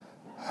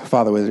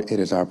Father, it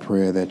is our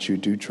prayer that you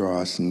do draw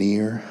us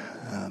near.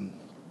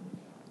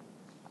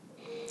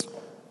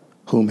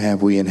 Whom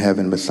have we in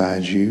heaven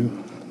besides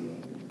you?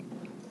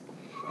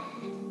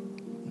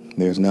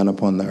 There's none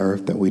upon the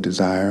earth that we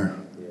desire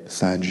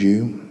besides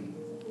you.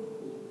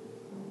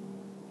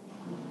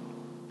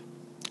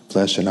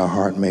 Flesh and our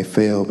heart may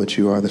fail, but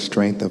you are the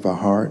strength of our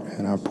heart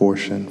and our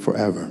portion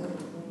forever.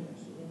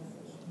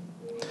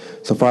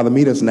 So, Father,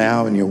 meet us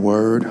now in your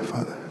word.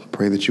 Father,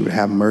 pray that you would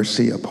have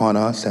mercy upon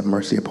us, have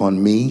mercy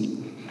upon me.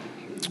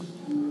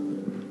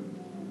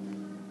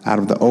 Out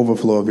of the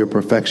overflow of your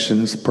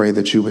perfections, pray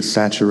that you would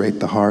saturate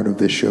the heart of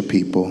this your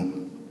people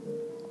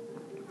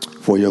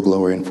for your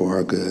glory and for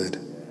our good.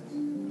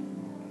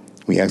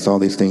 We ask all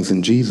these things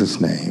in Jesus'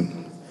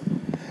 name.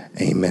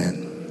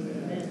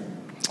 Amen.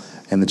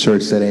 And the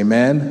church said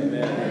amen.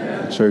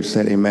 Amen. The church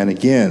said amen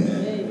again.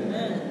 Amen.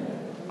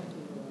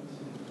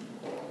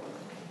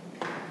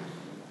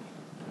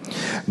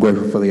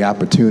 Grateful for the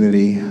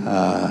opportunity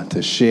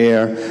to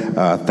share.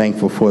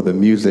 Thankful for the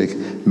music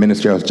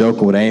ministry. I was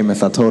joking with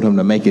Amos. I told him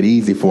to make it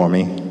easy for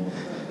me.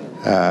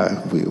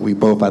 We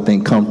both, I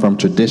think, come from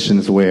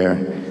traditions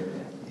where,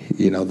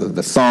 you know,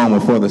 the song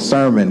before the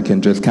sermon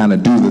can just kind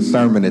of do the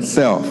sermon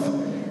itself.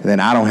 And then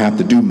I don't have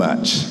to do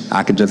much.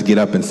 I can just get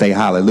up and say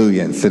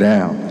hallelujah and sit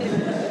down.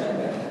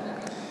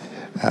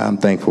 I'm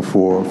thankful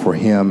for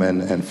him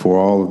and for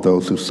all of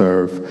those who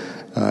serve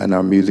in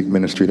our music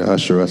ministry to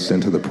usher us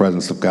into the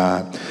presence of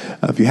God.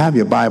 If you have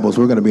your Bibles,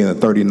 we're going to be in the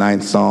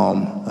 39th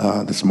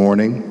Psalm this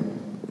morning.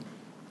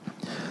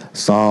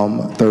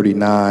 Psalm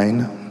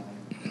 39.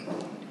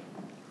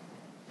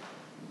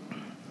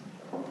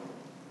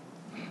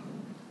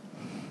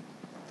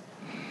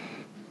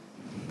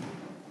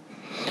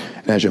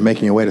 And as you're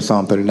making your way to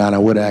Psalm 39, I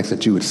would ask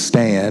that you would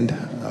stand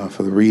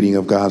for the reading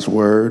of God's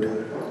Word.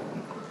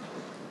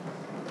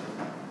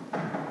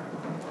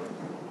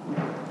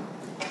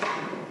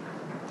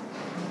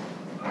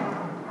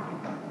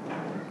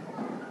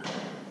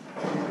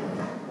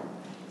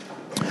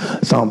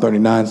 Psalm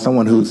 39,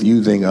 someone who's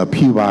using a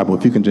Pew Bible,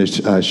 if you can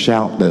just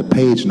shout the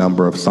page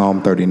number of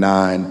Psalm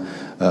 39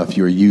 if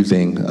you're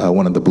using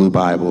one of the blue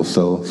Bibles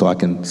so I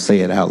can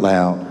say it out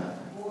loud.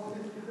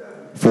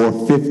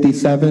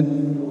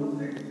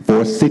 457?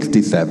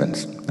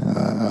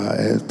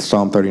 467.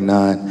 Psalm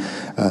 39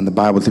 in the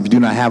Bibles. If you do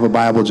not have a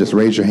Bible, just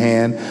raise your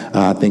hand.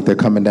 I think they're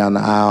coming down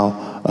the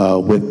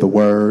aisle with the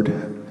word.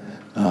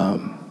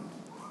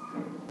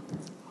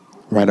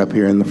 Right up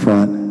here in the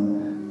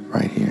front.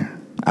 Right here.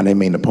 I didn't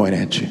mean to point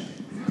at you.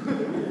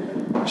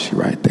 She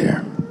right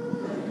there.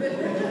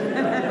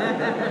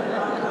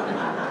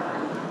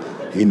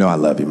 You know I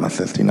love you, my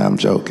sister. You know I'm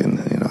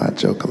joking. You know I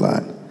joke a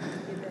lot.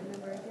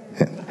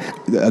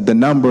 The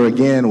number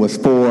again was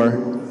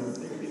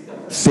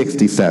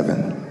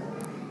 467.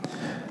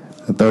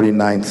 The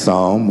 39th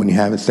Psalm. When you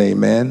have it, say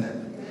amen.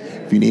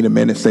 If you need a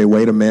minute, say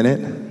wait a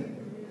minute.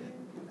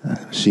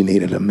 She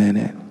needed a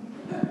minute.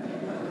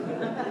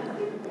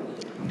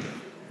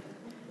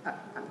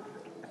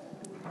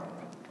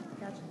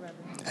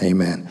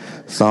 Amen.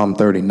 Psalm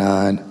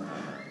 39.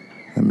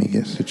 Let me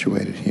get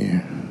situated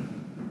here.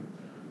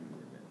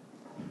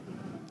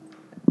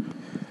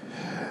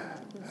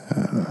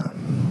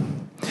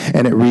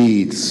 And it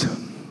reads,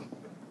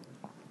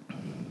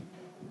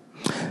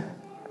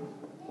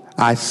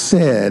 I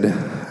said,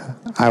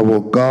 I will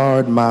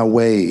guard my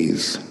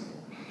ways,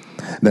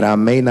 that I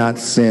may not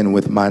sin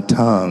with my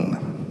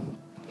tongue.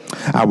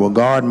 I will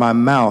guard my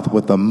mouth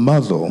with a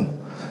muzzle,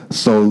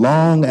 so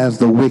long as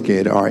the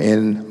wicked are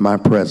in my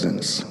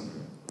presence.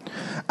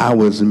 I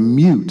was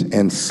mute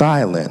and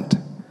silent.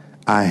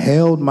 I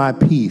held my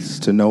peace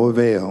to no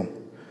avail,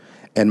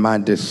 and my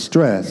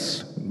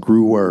distress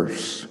grew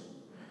worse.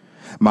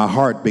 My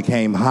heart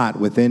became hot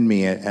within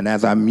me, and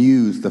as I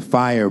mused, the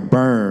fire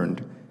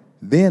burned.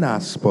 Then I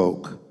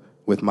spoke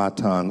with my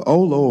tongue,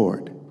 O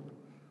Lord,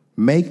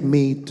 make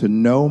me to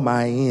know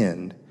my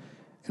end,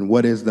 and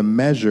what is the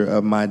measure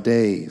of my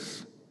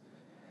days.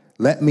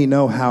 Let me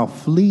know how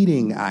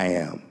fleeting I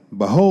am.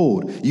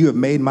 Behold, you have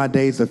made my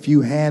days a few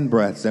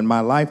handbreadths, and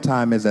my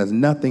lifetime is as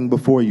nothing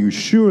before you.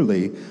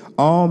 Surely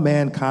all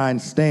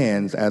mankind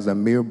stands as a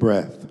mere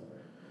breath.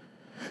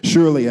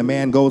 Surely a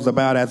man goes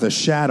about as a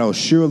shadow.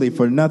 Surely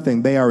for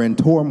nothing they are in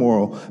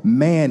turmoil.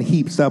 Man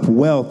heaps up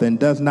wealth and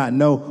does not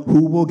know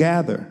who will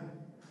gather.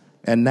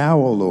 And now,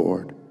 O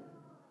Lord,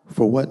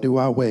 for what do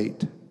I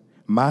wait?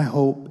 My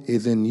hope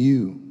is in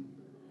you.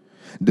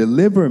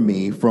 Deliver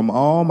me from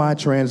all my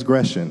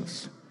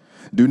transgressions.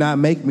 Do not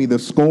make me the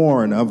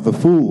scorn of the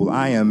fool.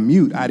 I am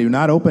mute. I do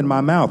not open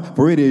my mouth,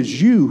 for it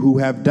is you who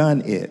have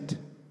done it.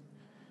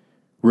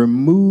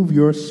 Remove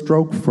your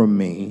stroke from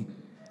me.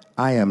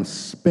 I am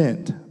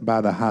spent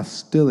by the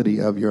hostility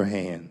of your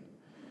hand.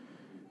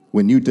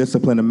 When you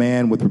discipline a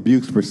man with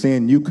rebukes for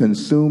sin, you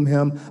consume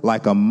him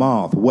like a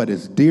moth. What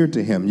is dear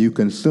to him, you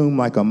consume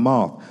like a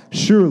moth.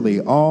 Surely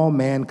all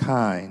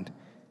mankind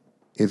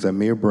is a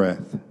mere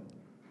breath.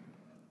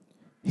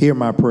 Hear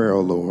my prayer,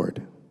 O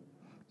Lord.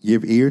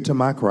 Give ear to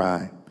my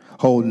cry.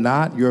 Hold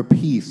not your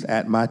peace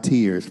at my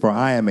tears, for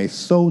I am a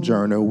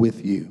sojourner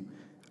with you,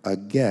 a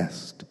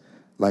guest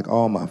like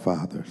all my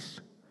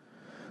fathers.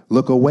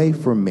 Look away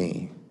from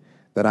me,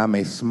 that I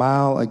may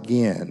smile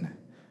again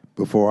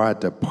before I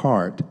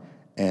depart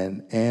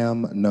and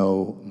am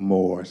no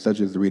more. Such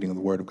is the reading of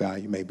the word of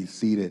God. You may be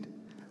seated.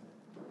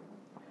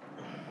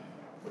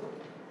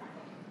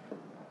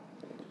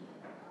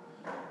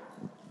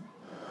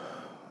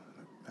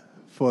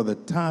 For the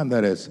time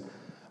that is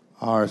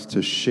ours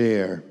to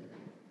share,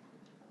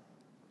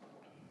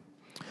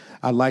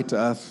 I'd like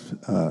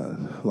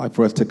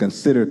for us to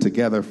consider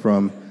together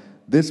from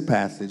this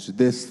passage,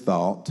 this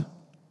thought,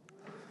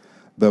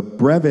 the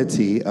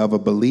brevity of a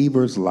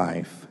believer's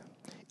life,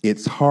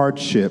 its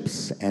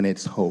hardships and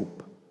its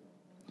hope.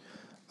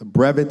 The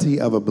brevity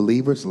of a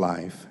believer's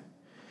life,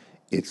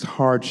 its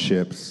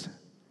hardships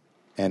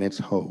and its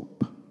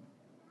hope.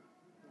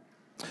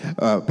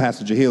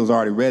 Pastor Jahil's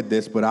already read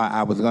this, but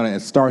I was going to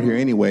start here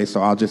anyway, so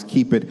I'll just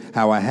keep it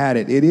how I had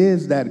it. It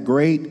is that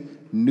great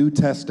New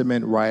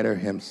Testament writer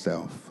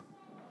himself,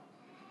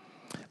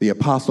 the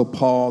Apostle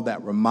Paul,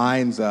 that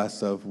reminds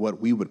us of what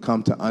we would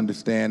come to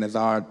understand as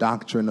our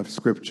doctrine of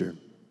Scripture.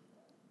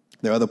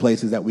 There are other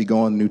places that we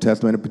go in the New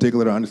Testament in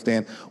particular to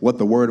understand what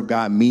the Word of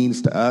God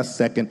means to us.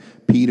 2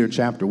 Peter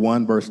chapter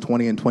 1, verse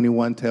 20 and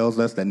 21 tells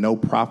us that no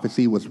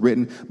prophecy was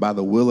written by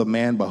the will of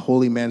man, but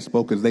holy men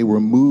spoke as they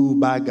were moved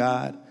by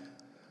God.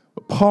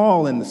 But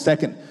Paul, in the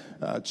second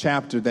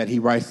chapter that he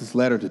writes this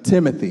letter to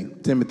Timothy.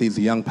 Timothy's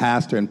a young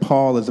pastor, and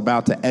Paul is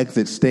about to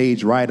exit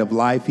stage right of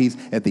life. He's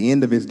at the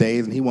end of his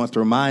days, and he wants to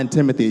remind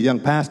Timothy, a young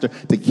pastor,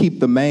 to keep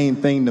the main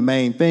thing the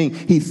main thing.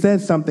 He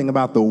says something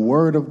about the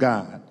Word of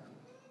God.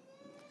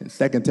 In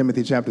 2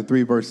 Timothy chapter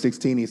 3, verse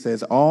 16, he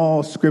says,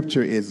 all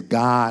Scripture is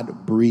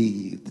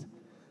God-breathed,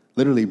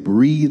 literally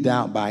breathed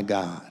out by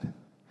God.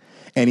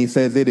 And he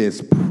says it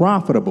is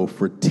profitable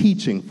for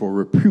teaching, for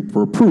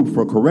reproof,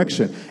 for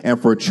correction,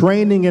 and for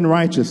training in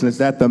righteousness,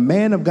 that the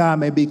man of God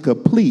may be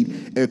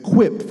complete,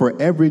 equipped for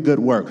every good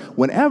work.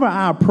 Whenever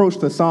I approach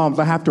the Psalms,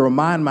 I have to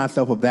remind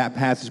myself of that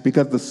passage,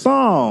 because the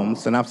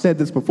Psalms, and I've said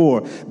this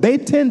before, they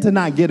tend to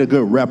not get a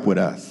good rep with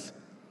us.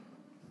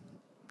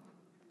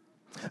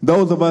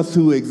 Those of us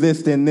who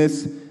exist in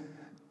this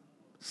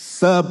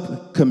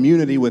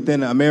sub-community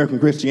within American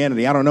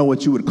Christianity, I don't know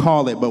what you would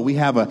call it, but we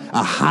have a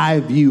high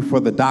view for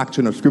the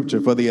doctrine of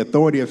Scripture, for the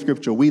authority of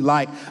Scripture. We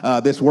like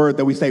this word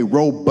that we say,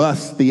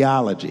 robust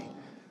theology.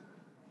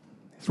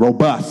 It's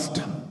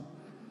robust.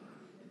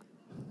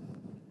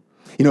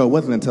 You know, it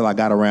wasn't until I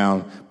got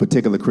around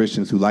particular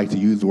Christians who like to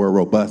use the word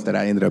robust that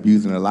I ended up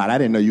using it a lot. I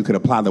didn't know you could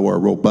apply the word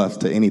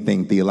robust to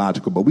anything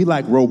theological, but we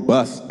like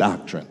robust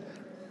doctrine.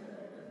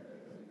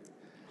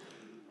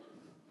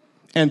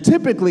 And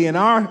typically in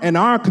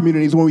our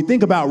communities, when we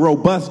think about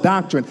robust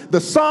doctrine,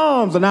 the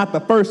Psalms are not the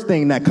first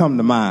thing that come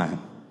to mind.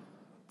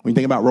 When you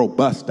think about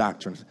robust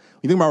doctrines, when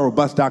you think about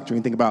robust doctrine,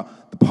 you think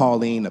about the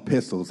Pauline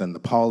epistles and the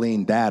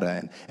Pauline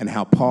data and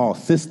how Paul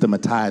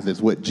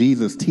systematizes what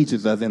Jesus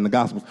teaches us in the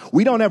Gospels.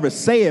 We don't ever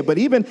say it, but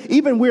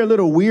even we're a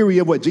little weary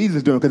of what Jesus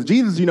is doing, because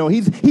Jesus, you know,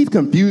 he's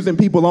confusing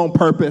people on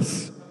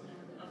purpose.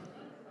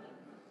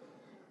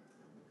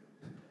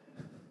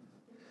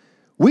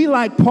 We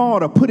like Paul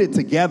to put it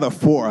together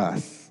for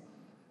us.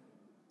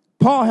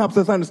 Paul helps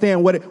us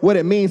understand what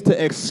it means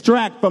to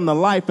extract from the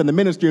life and the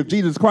ministry of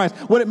Jesus Christ,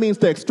 what it means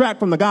to extract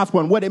from the gospel,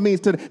 and what it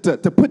means to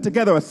put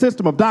together a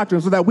system of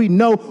doctrine so that we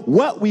know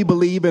what we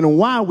believe and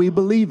why we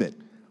believe it.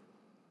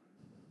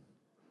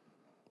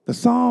 The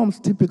Psalms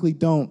typically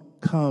don't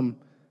come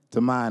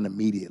to mind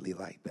immediately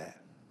like that.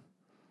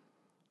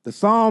 The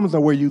Psalms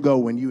are where you go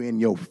when you're in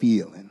your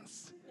feelings.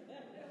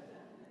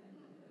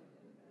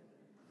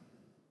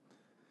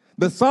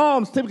 The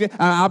Psalms typically,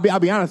 I'll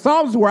be honest,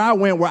 Psalms is where I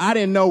went where I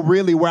didn't know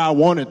really where I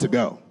wanted to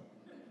go.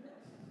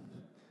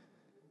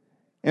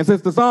 And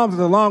since the Psalms is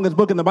the longest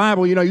book in the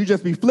Bible, you know, you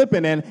just be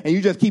flipping and you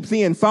just keep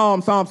seeing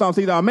Psalm. So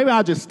maybe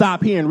I'll just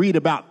stop here and read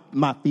about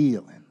my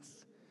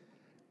feelings.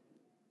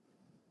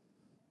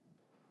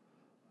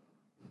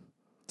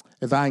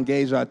 As I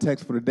engaged our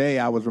text for today,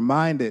 I was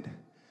reminded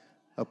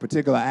of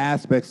particular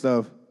aspects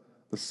of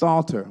the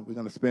Psalter.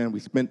 We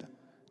spent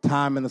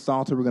time in the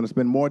Psalter. We're going to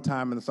spend more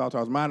time in the Psalter.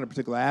 I was reminded of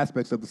particular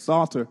aspects of the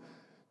Psalter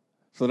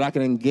so that I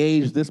can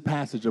engage this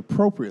passage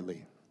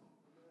appropriately.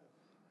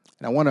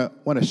 And I want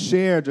to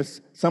share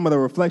just some of the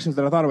reflections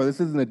that I thought about. This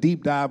isn't a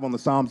deep dive on the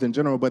Psalms in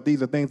general, but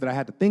these are things that I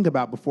had to think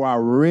about before I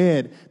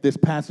read this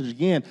passage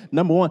again.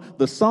 Number one,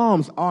 the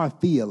Psalms are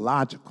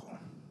theological.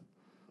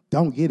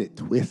 Don't get it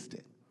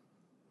twisted.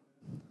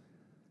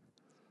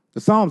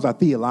 The Psalms are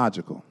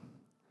theological.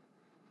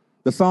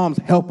 The Psalms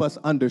help us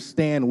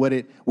understand what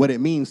it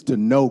means to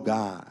know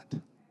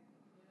God.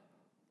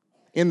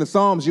 In the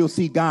Psalms, you'll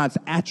see God's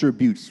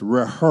attributes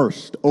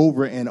rehearsed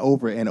over and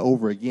over and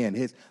over again.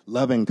 His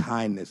loving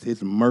kindness,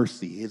 his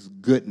mercy, his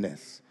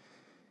goodness,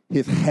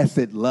 his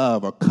hesed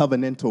love or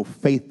covenantal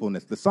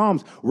faithfulness. The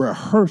Psalms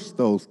rehearse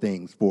those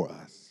things for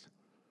us.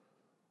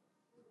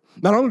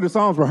 Not only do the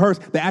Psalms rehearse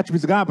the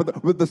attributes of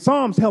God, but the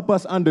Psalms help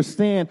us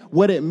understand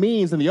what it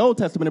means in the Old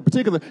Testament in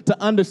particular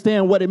to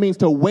understand what it means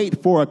to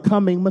wait for a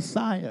coming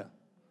Messiah.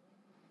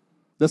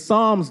 The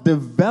Psalms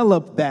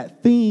develop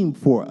that theme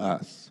for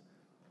us.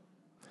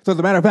 So as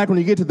a matter of fact, when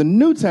you get to the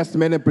New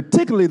Testament, and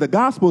particularly the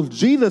Gospels,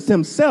 Jesus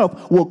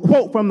himself will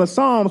quote from the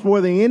Psalms more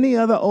than any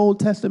other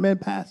Old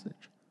Testament passage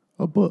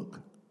or book.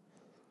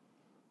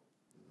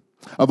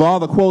 Of all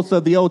the quotes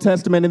of the Old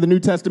Testament and the New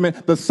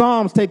Testament, the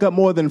Psalms take up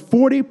more than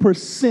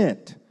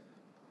 40%.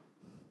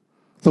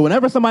 So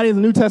whenever somebody in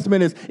the New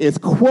Testament is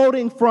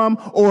quoting from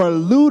or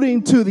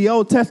alluding to the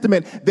Old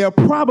Testament, they're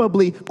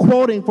probably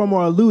quoting from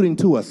or alluding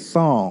to a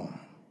psalm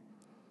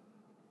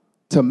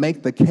to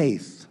make the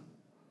case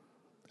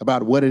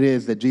about what it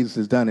is that Jesus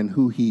has done and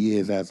who he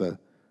is as a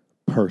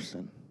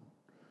person.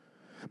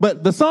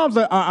 But the Psalms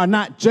are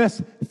not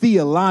just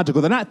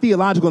theological. They're not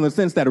theological in the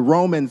sense that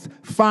Romans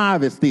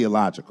 5 is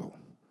theological.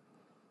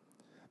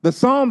 The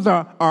Psalms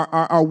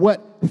are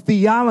what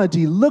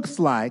theology looks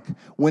like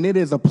when it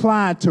is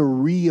applied to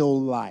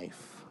real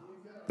life.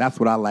 That's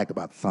what I like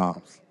about the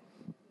Psalms.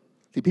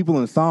 See, people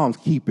in the Psalms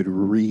keep it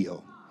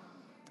real.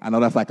 I know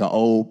that's like an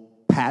old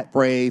pat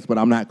phrase, but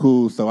I'm not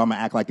cool, so I'm going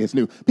to act like it's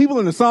new. People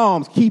in the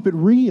Psalms keep it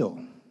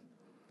real.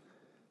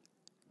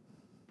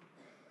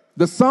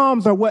 The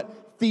Psalms are what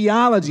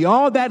theology,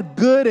 all that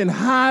good and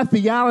high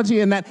theology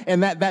and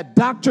that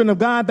doctrine of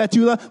God that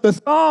you love, the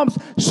Psalms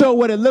show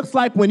what it looks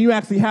like when you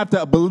actually have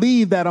to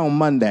believe that on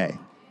Monday.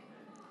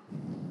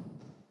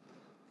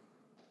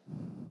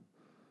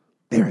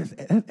 There is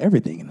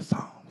everything in the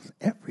Psalms,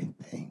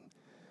 everything.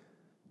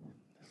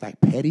 It's like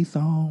petty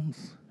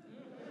Psalms.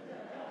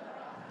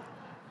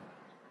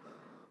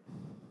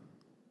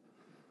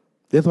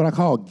 This is what I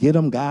call get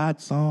 'em God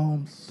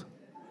Psalms.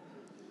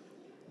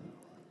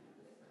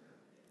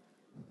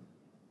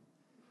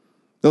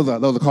 Those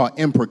are called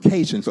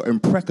imprecations or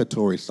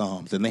imprecatory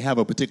psalms, and they have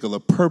a particular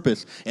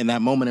purpose in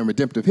that moment in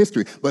redemptive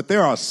history. But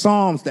there are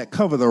psalms that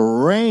cover the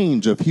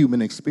range of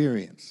human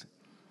experience.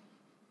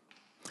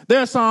 There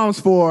are psalms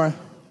for,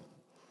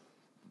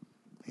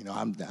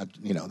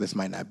 this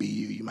might not be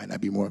you. You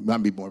might be more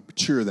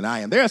mature than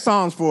I am. There are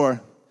psalms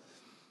for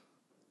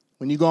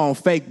when you go on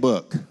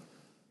Facebook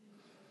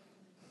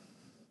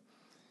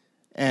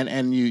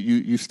and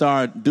you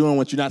start doing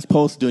what you're not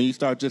supposed to do, and you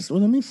start just,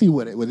 let me see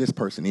what this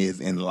person is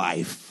in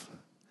life.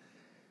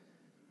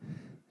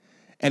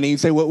 And then you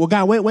say, well,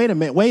 God, wait a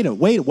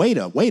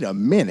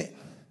minute,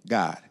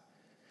 God.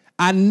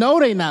 I know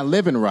they're not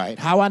living right.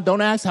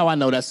 Don't ask how I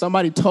know that.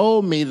 Somebody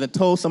told me that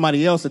told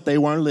somebody else that they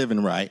weren't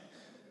living right.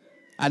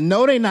 I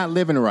know they're not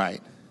living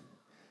right.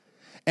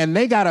 And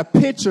they got a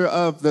picture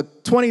of the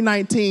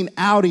 2019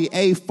 Audi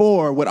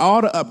A4 with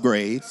all the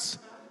upgrades.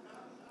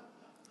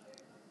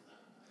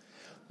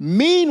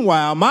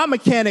 Meanwhile, my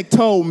mechanic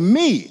told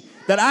me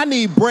that I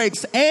need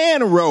brakes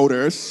and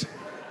rotors.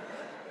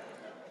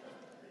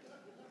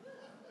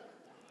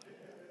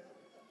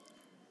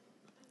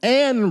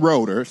 And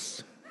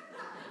rotors.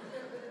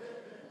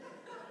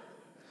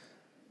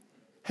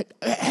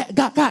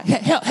 God,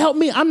 help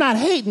me. I'm not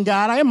hating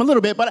God. I am a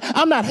little bit, but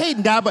I'm not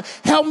hating God, but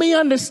help me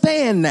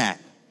understand that.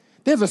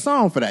 There's a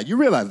song for that. You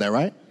realize that,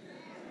 right?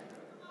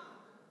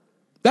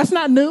 That's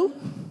not new.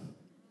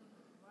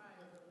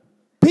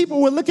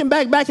 People were looking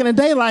back in the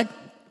day like,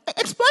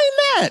 explain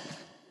that.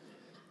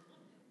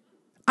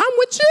 I'm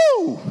with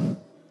you.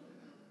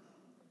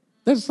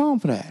 There's a song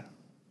for that.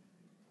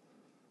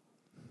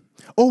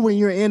 Or when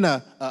you're in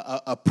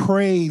a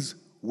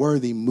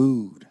praiseworthy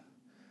mood.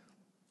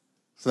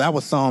 So that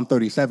was Psalm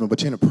 37,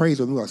 but you're in a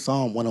praiseworthy mood, like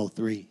Psalm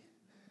 103.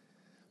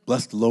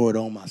 Bless the Lord,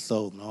 O my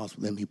soul, and all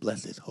let me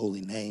bless his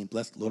holy name.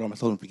 Bless the Lord, O my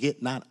soul, and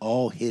forget not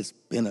all his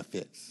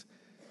benefits.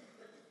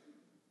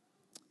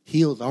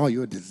 Heals all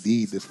your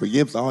diseases,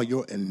 forgives all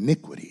your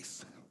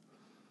iniquities.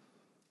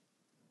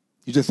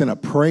 You're just in a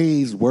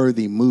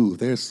praiseworthy mood.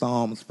 There's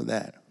psalms for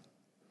that.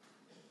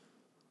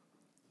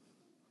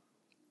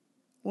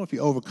 Or if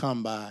you're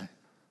overcome by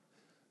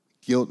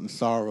guilt and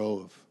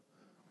sorrow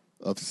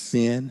of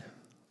sin,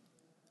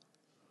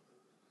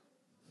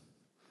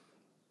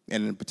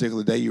 and in a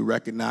particular day you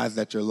recognize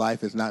that your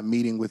life is not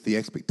meeting with the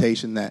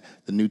expectation that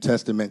the New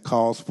Testament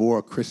calls for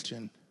a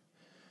Christian,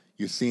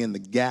 you're seeing the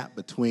gap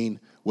between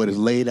what is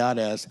laid out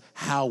as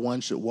how one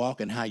should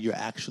walk and how you're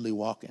actually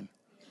walking.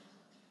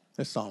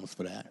 There's psalms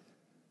for that.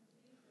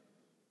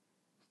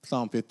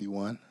 Psalm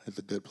 51 is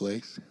a good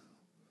place.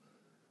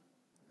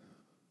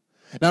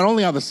 Not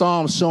only are the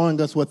Psalms showing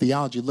us what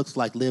theology looks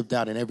like lived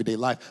out in everyday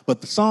life,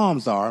 but the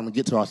Psalms are, I'm going to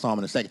get to our Psalm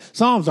in a second,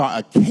 Psalms are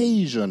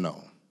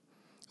occasional.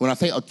 When I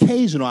say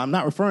occasional, I'm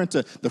not referring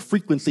to the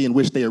frequency in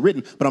which they are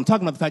written, but I'm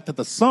talking about the fact that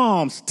the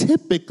Psalms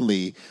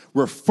typically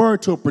refer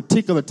to a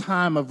particular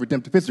time of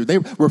redemptive history. They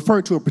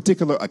refer to a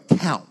particular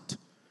account.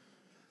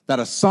 That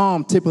a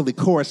psalm typically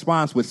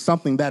corresponds with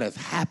something that has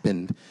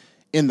happened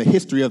in the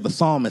history of the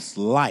psalmist's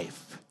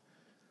life.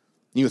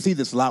 You'll see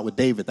this a lot with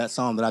David, that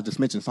psalm that I just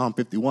mentioned, Psalm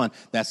 51.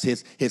 That's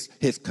his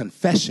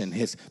confession,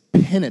 his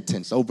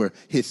penitence over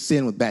his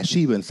sin with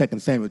Bathsheba in 2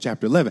 Samuel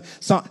chapter 11.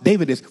 So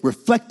David is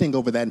reflecting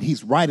over that, and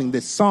he's writing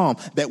this psalm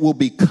that will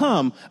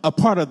become a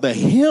part of the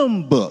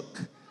hymn book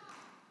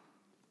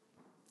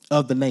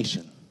of the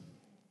nation.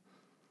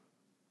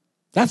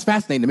 That's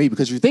fascinating to me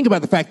because you think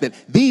about the fact that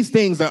these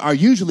things are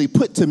usually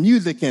put to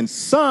music and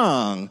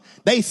sung.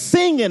 They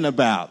singing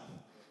about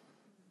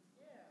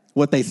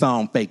what they saw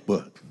on fake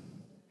book.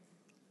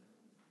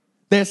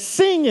 They're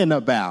singing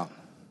about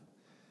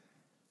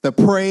the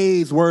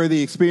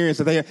praiseworthy experience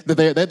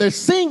that they're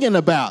singing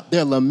about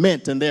their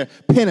lament and their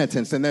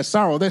penitence and their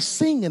sorrow. They're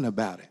singing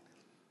about it.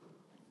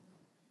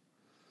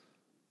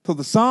 So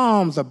the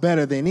Psalms are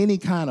better than any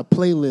kind of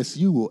playlist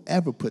you will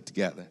ever put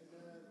together.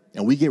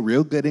 And we get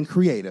real good and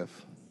creative.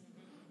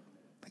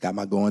 I got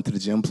my going to the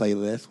gym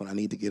playlist when I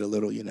need to get a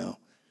little,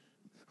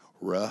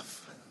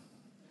 rough.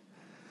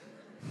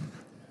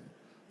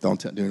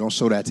 Don't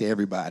show that to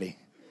everybody.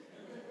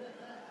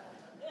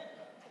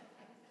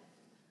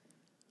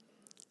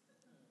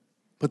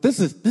 But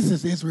this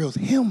is Israel's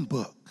hymn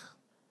book.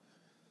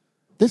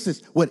 This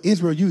is what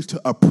Israel used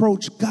to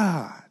approach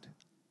God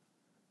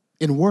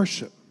in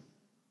worship.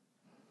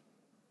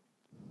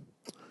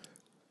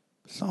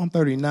 Psalm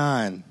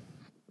 39,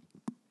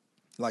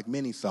 like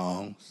many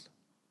Psalms,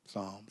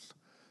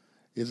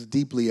 is a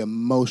deeply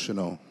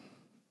emotional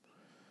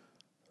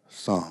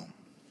psalm.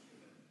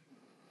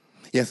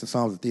 Yes, the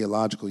Psalms are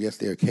theological. Yes,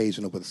 they're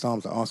occasional, but the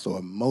Psalms are also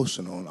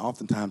emotional. And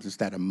oftentimes it's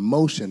that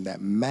emotion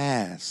that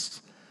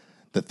masks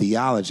the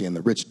theology and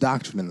the rich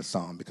doctrine in the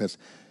psalm, because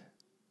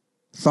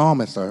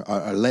psalmists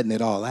are letting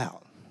it all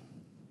out.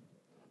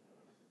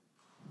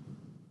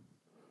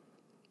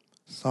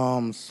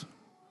 Psalms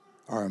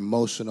are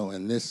emotional,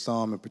 and this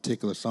psalm in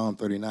particular, Psalm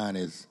 39,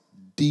 is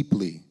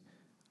deeply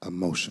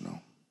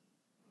emotional.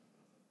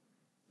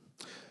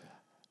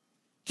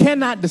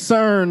 Cannot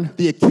discern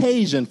the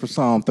occasion for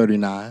Psalm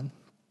 39,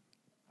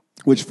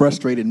 which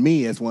frustrated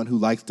me as one who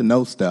likes to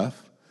know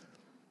stuff.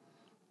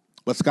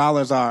 But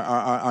scholars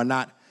are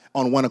not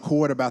on one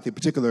accord about the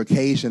particular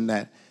occasion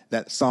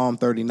that Psalm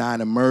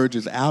 39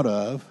 emerges out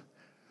of.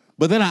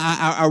 But then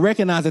I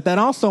recognize that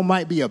also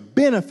might be a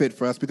benefit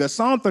for us, because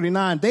Psalm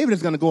 39, David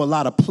is going to go a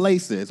lot of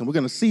places, and we're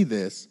going to see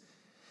this.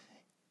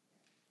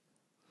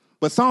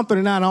 But Psalm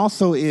 39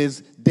 also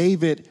is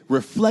David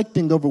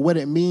reflecting over what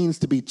it means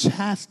to be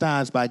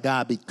chastised by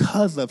God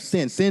because of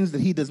sin. Sins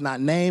that he does not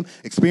name,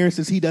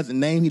 experiences he doesn't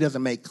name, he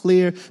doesn't make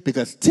clear.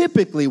 Because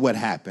typically what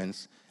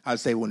happens, I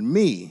would say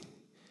when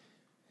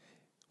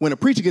a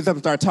preacher gets up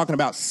and starts talking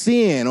about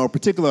sin or a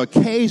particular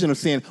occasion of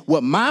sin,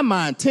 what my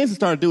mind tends to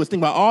start to do is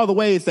think about all the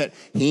ways that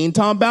he ain't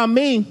talking about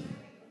me.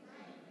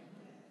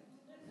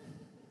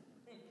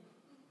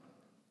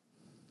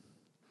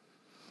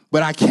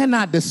 But I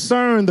cannot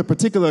discern the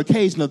particular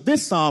occasion of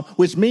this psalm,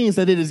 which means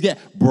that it is yet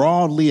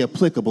broadly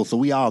applicable, so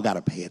we all got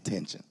to pay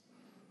attention.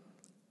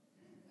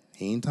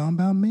 He ain't talking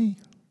about me.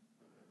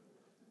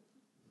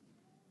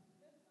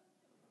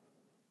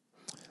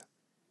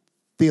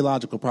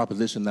 Theological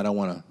proposition that I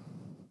want to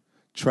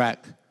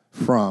track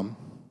from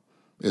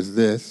is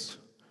this: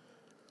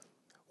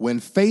 when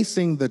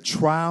facing the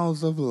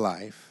trials of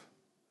life,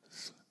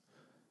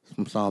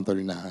 from Psalm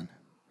 39,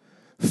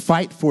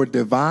 fight for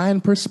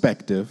divine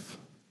perspective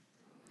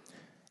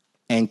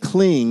and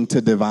cling to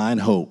divine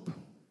hope.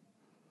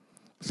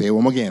 Say it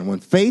one more again.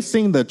 When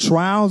facing the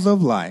trials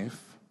of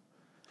life,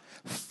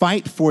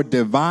 fight for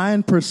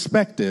divine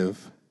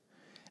perspective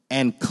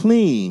and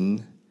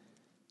cling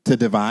to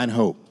divine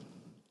hope.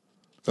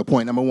 So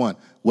point number one,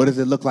 what does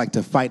it look like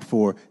to fight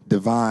for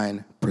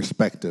divine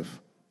perspective?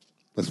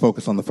 Let's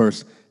focus on the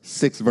first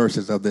 6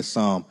 verses of this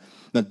psalm.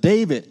 Now,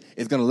 David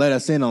is going to let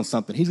us in on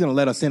something. He's going to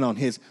let us in on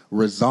his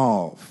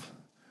resolve.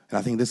 And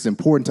I think this is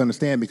important to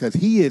understand because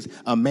he is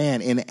a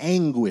man in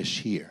anguish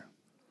here.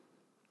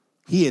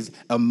 He is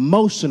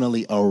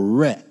emotionally a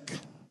wreck.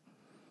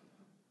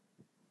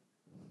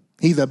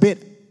 He's a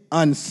bit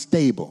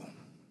unstable.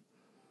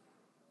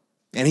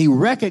 And he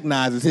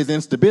recognizes his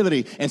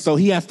instability, and so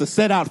he has to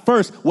set out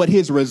first what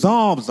his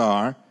resolves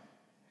are.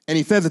 And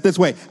he says it this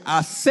way: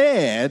 I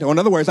said, or in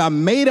other words, I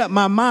made up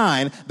my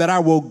mind that I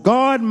will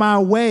guard my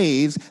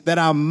ways, that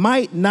I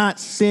might not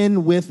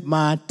sin with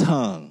my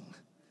tongue.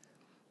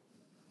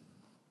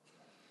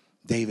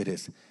 David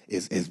is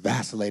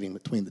vacillating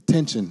between the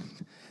tension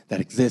that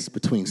exists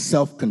between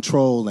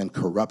self-control and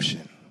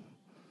corruption.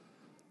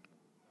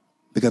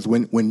 Because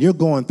when you're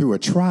going through a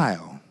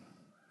trial,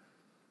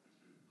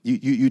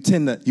 you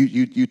tend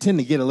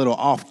to get a little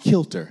off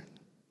kilter.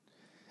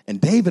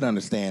 And David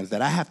understands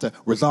that I have to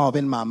resolve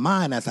in my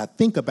mind as I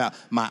think about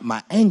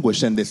my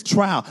anguish and this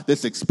trial,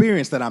 this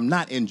experience that I'm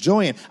not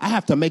enjoying. I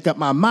have to make up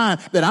my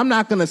mind that I'm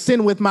not going to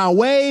sin with my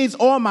ways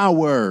or my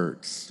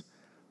words.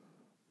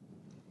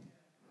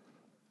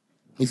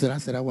 I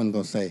said I wasn't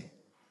going to say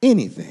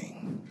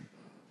anything.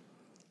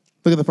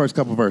 Look at the first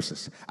couple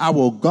verses. I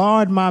will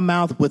guard my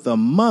mouth with a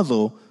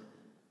muzzle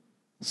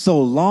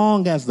so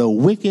long as the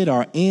wicked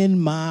are in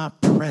my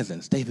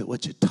presence. David,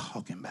 what you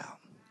talking about?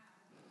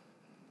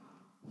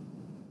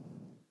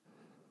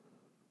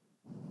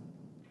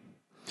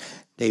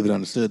 David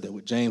understood that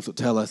what James would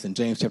tell us in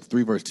James chapter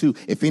 3, verse 2,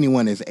 if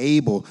anyone is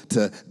able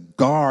to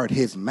guard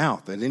his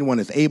mouth, and anyone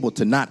is able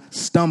to not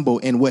stumble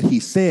in what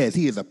he says,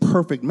 he is a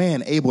perfect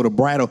man, able to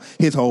bridle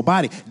his whole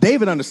body.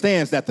 David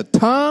understands that the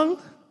tongue,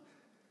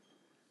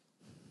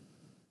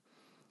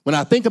 when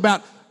I think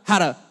about how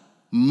to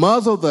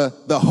muzzle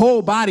the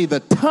whole body,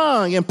 the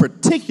tongue in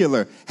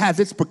particular has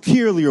its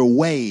peculiar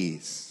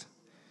ways.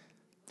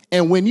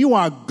 And when you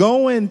are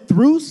going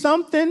through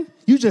something,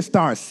 you just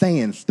start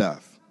saying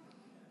stuff.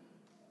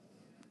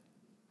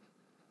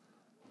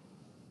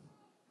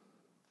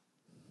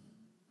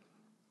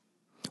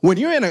 When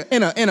you're in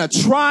a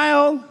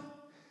trial,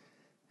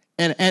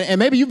 and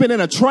maybe you've been in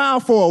a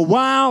trial for a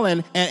while,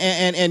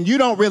 and you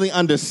don't really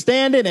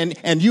understand it,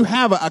 and you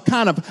have a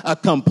kind of a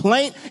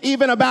complaint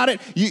even about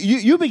it,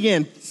 you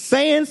begin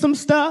saying some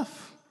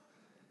stuff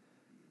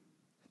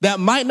that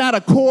might not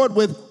accord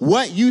with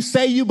what you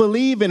say you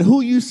believe and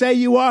who you say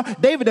you are.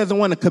 David doesn't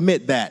want to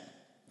commit that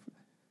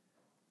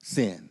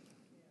sin.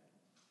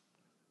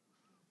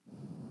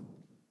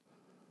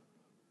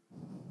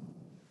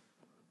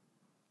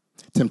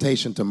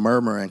 Temptation to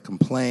murmur and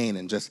complain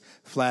and just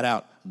flat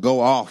out go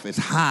off is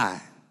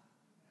high.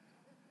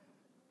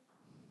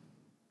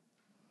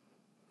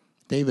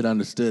 David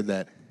understood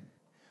that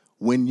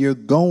when you're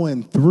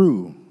going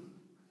through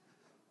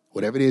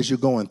whatever it is you're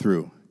going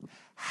through,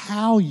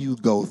 how you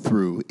go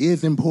through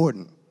is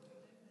important.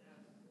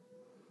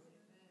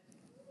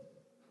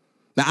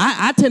 Now,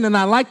 I tend to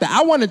not like that.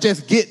 I want to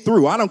just get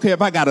through. I don't care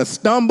if I got to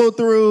stumble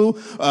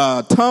through,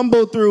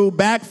 tumble through,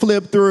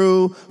 backflip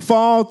through,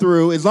 fall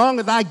through. As long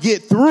as I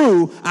get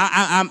through,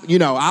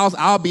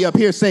 I'll be up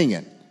here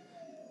singing.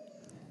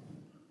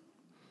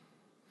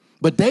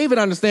 But David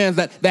understands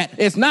that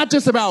it's not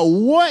just about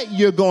what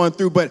you're going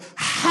through, but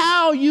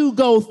how you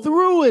go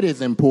through it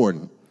is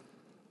important.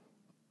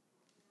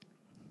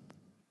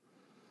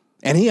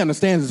 And he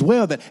understands as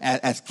well that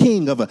as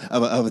king of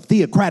a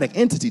theocratic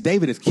entity,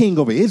 David is king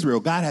over Israel.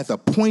 God has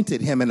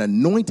appointed him and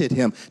anointed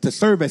him to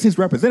serve as his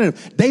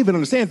representative. David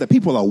understands that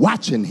people are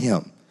watching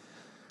him.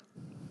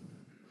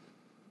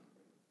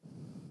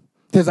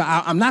 Because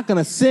I'm not going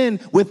to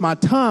sin with my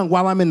tongue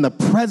while I'm in the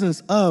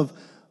presence of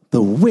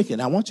the wicked.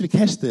 I want you to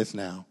catch this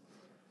now.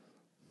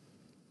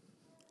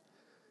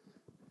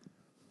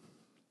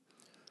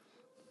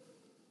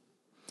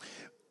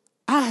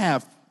 I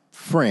have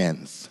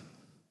friends.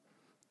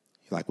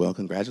 Like, well,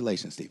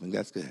 congratulations, Stephen.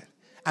 That's good.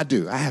 I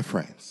do. I have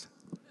friends.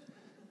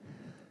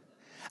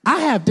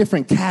 I have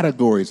different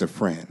categories of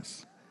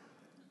friends.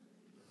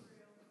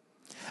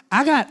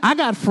 I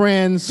got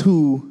friends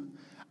who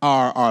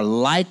are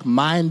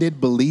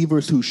like-minded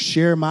believers who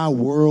share my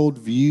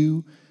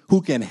worldview,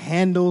 who can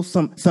handle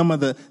some of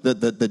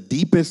the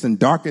deepest and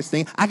darkest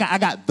things. I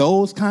got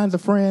those kinds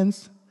of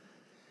friends.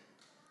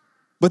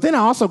 But then I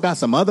also got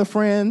some other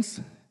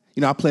friends.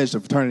 You know, I pledged a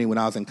fraternity when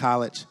I was in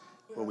college.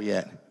 Where we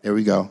at? There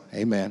we go.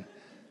 Amen.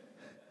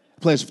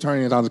 Pledged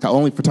fraternity when I was in college.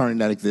 Only fraternity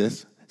that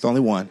exists. It's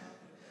only one.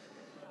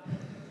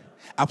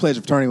 I pledged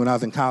a fraternity when I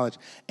was in college,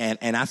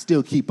 and I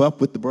still keep up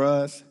with the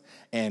bros.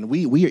 And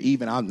we are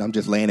even, I'm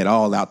just laying it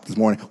all out this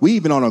morning. We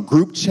even on a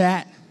group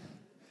chat.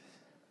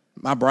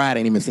 My bride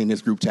ain't even seen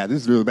this group chat.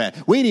 This is really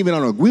bad. We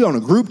on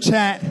a group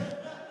chat.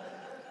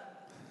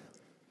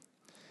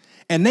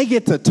 And they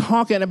get to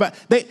talking about,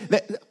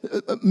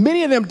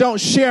 many of them don't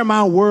share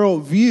my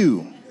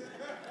worldview.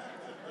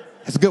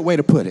 That's a good way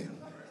to put it.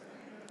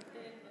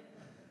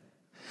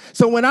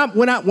 So when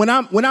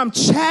I'm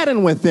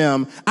chatting with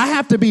them, I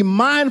have to be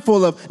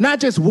mindful of not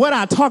just what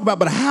I talk about,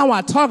 but how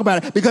I talk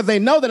about it, because they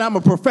know that I'm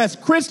a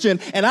professed Christian,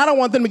 and I don't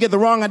want them to get the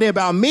wrong idea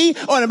about me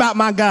or about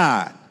my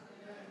God.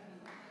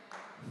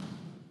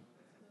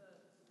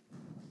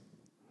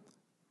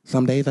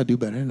 Some days I do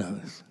better than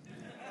others.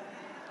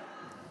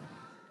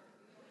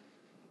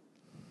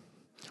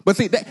 But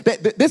see,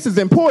 this is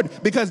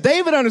important because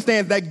David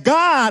understands that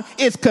God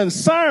is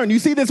concerned. You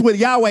see this with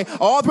Yahweh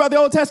all throughout the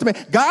Old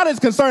Testament. God is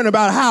concerned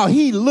about how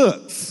he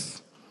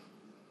looks.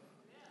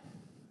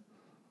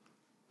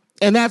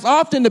 And that's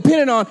often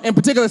dependent on, in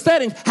particular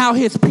settings, how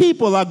his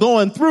people are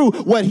going through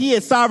what he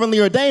has sovereignly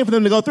ordained for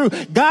them to go through.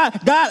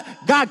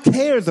 God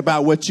cares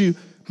about what you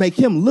make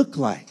him look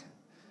like.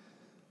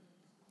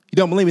 You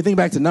don't believe me? Think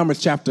back to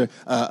Numbers chapter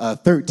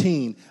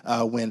 13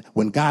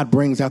 when God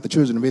brings out the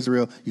children of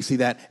Israel. You see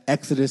that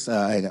Exodus,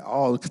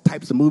 all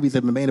types of movies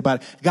have been made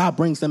about it. God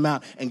brings them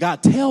out, and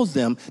God tells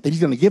them that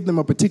he's going to give them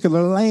a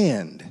particular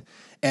land.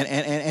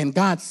 And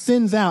God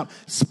sends out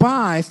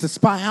spies to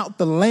spy out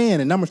the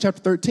land in Numbers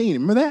chapter 13.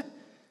 Remember that?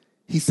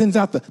 He sends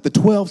out the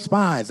 12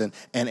 spies,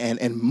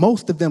 and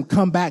most of them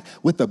come back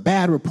with a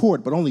bad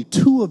report, but only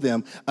 2 of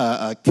them,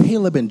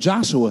 Caleb and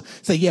Joshua,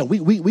 say, yeah,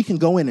 we can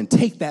go in and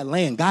take that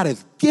land. God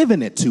has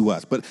given it to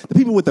us. But the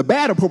people with the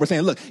bad report were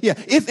saying, look, yeah,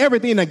 it's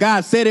everything that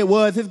God said it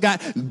was. It's got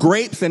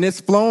grapes and it's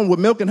flowing with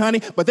milk and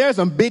honey, but there's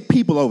some big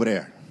people over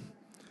there.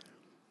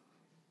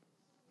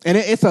 And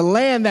it's a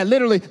land that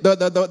literally,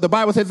 the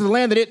Bible says it's a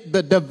land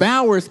that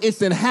devours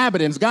its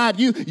inhabitants. God,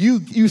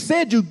 you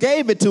said you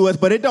gave it to us,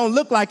 but it don't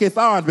look like it's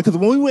ours, because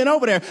when we went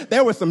over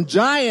there were some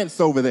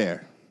giants over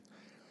there.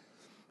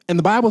 And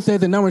the Bible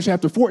says in Numbers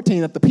chapter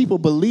 14 that the people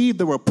believed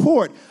the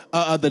report,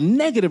 the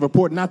negative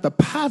report, not the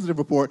positive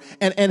report.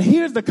 And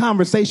here's the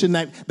conversation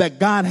that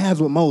God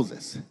has with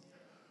Moses.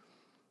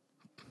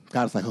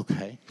 God's like,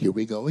 okay, here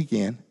we go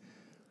again.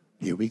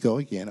 Here we go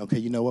again. Okay,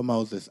 you know what,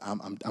 Moses?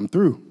 I'm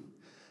through.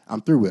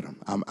 I'm through with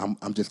them.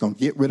 I'm just going to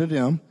get rid of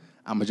them.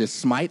 I'm going to just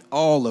smite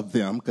all of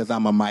them because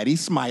I'm a mighty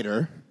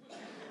smiter.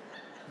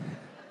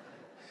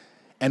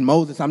 And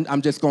Moses,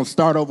 I'm just going to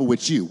start over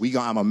with you. I'm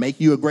going to make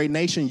you a great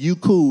nation. You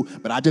cool,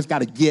 but I just got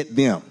to get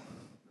them.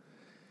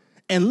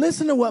 And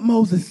listen to what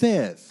Moses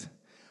says.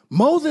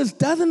 Moses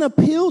doesn't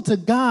appeal to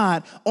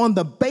God on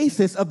the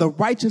basis of the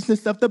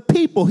righteousness of the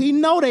people. He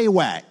know they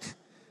whacked.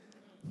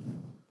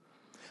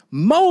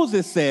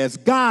 Moses says,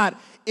 God,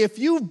 if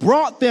you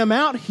brought them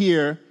out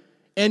here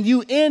and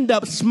you end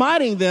up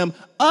smiting them,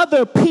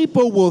 other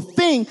people will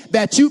think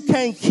that you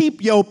can't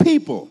keep your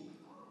people.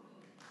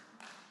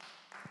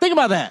 Think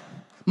about that.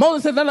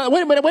 Moses said, no,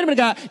 wait a minute,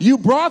 God. You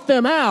brought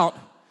them out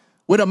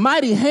with a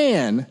mighty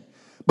hand,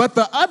 but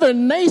the other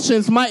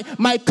nations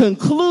might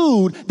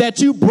conclude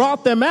that you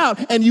brought them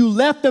out and you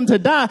left them to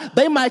die.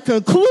 They might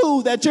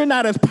conclude that you're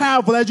not as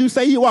powerful as you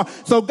say you are.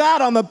 So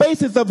God, on the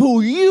basis of who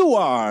you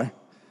are,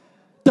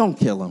 don't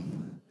kill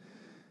them.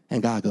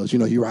 And God goes,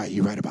 you're right.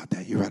 You're right about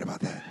that. You're right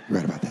about that. You're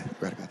right about that.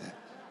 You're right about that.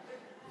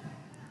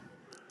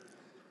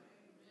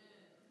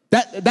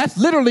 That's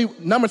literally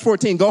Numbers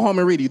 14. Go home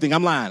and read it. You think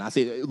I'm lying? I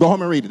say, go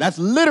home and read it. That's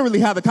literally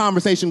how the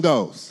conversation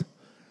goes.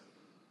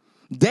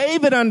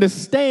 David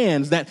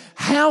understands that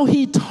how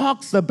he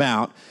talks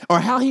about,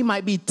 or how he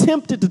might be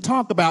tempted to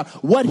talk about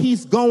what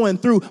he's going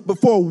through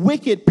before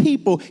wicked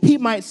people, he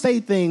might say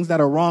things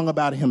that are wrong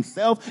about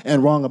himself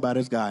and wrong about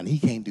his God, and he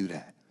can't do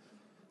that.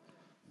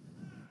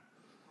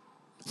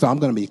 So I'm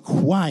going to be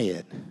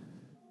quiet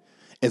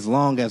as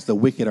long as the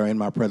wicked are in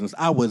my presence.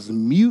 I was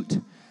mute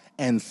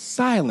and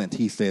silent,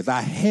 he says.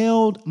 I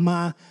held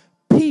my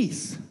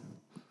peace,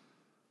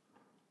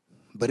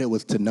 but it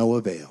was to no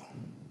avail.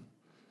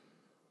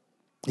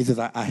 He says,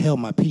 I held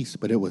my peace,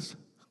 but it was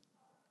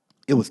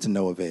to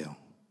no avail.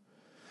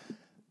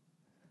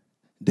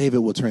 David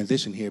will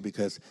transition here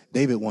because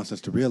David wants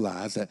us to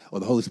realize that, or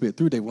the Holy Spirit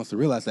through David wants to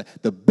realize that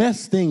the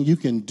best thing you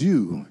can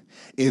do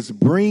is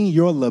bring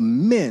your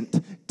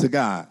lament to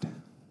God.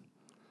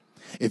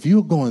 If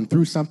you're going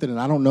through something, and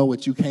I don't know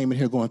what you came in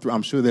here going through,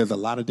 I'm sure there's a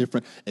lot of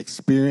different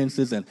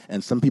experiences,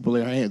 and some people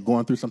are here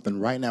going through something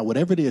right now.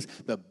 Whatever it is,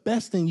 the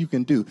best thing you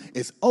can do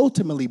is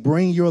ultimately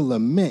bring your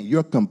lament,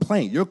 your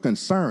complaint, your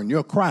concern,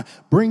 your cry,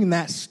 bring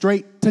that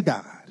straight to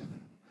God.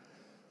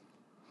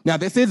 Now,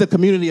 this is a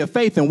community of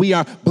faith, and we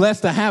are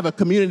blessed to have a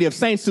community of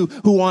saints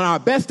who on our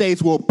best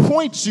days will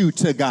point you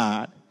to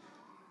God.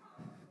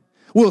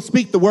 We'll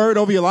speak the word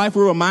over your life.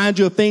 We'll remind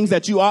you of things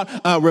that you ought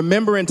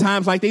remember in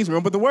times like these.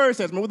 Remember what the word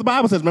says. Remember what the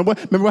Bible says.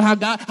 Remember how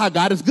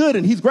God is good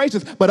and he's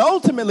gracious. But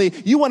ultimately,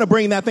 you want to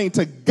bring that thing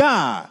to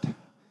God.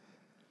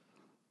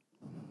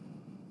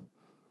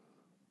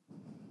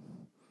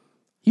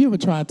 You ever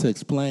tried to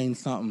explain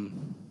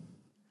something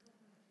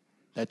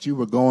that you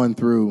were going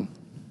through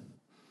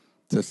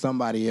to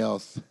somebody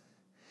else,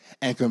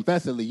 and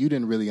confessedly, you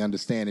didn't really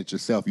understand it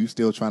yourself? You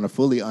still trying to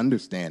fully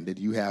understand it.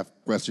 You have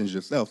questions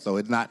yourself, so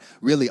it's not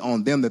really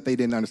on them that they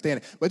didn't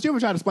understand it. But you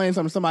ever try to explain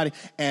something to somebody,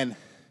 and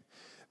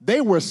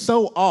they were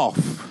so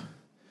off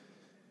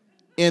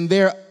in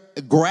their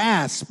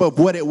grasp of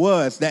what it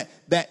was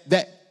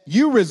that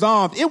you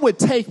resolved it would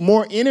take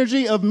more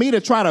energy of me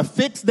to try to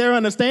fix their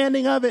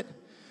understanding of it.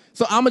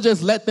 So I'm going to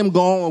just let them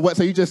go on.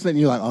 So you just sit and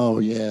you're like, oh,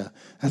 yeah,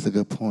 that's a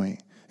good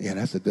point. Yeah,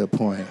 that's a good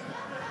point.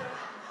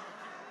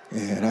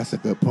 Yeah, that's a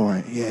good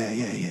point. Yeah.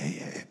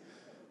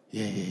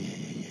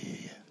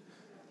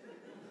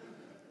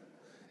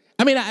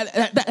 I mean,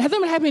 hasn't that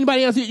happened to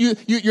anybody else?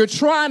 You're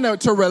trying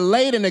to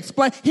relate and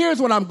explain.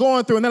 Here's what I'm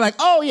going through. And they're like,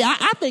 oh, yeah,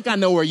 I think I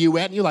know where you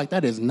at. And you're like,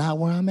 that is not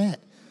where I'm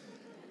at.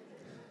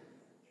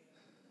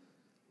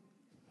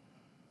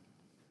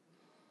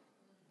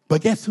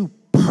 But guess who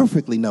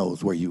perfectly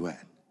knows where you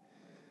at?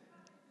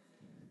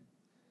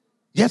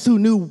 Guess who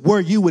knew where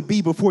you would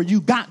be before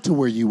you got to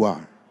where you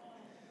are?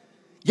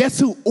 Guess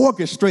who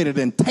orchestrated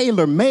and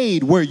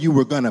tailor-made where you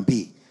were going to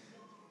be?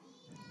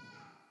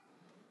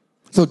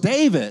 So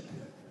David,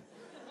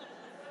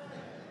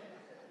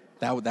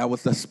 that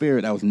was the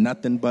Spirit. That was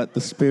nothing but the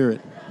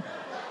Spirit.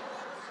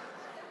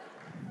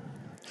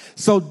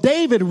 So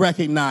David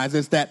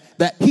recognizes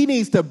that he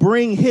needs to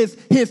bring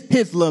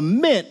his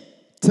lament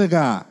to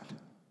God.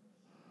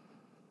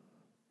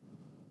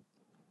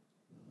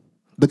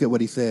 Look at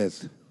what he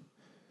says.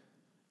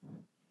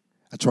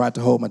 I tried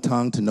to hold my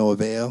tongue to no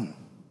avail.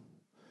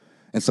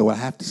 And so I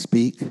have to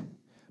speak.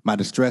 My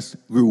distress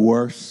grew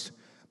worse.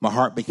 My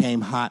heart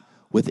became hot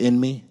within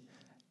me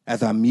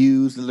as I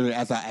mused, literally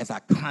as I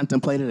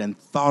contemplated and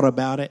thought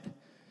about it.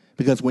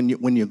 Because when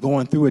you're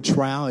going through a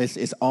trial,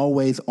 it's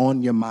always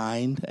on your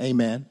mind.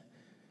 Amen.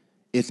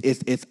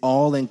 It's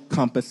all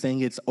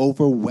encompassing. It's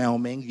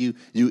overwhelming.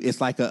 It's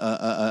like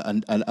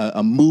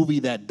a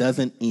movie that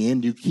doesn't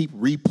end. You keep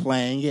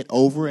replaying it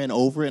over and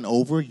over and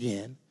over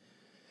again.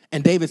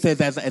 And David says,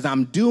 as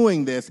I'm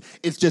doing this,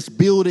 it's just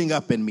building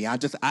up in me. I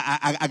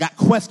got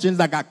questions,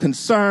 I got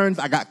concerns,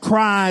 I got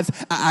cries,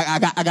 I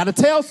got to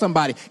tell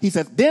somebody. He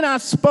says, then I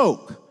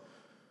spoke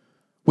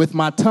with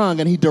my tongue,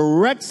 and he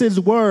directs his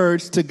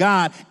words to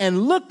God,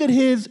 and look at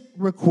his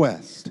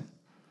request.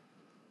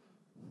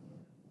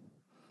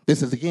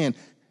 This is, again,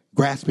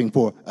 grasping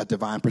for a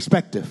divine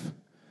perspective.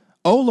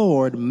 O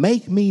Lord,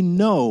 make me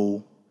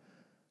know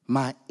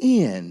my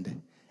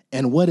end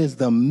and what is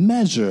the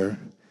measure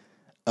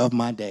of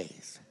my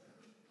days.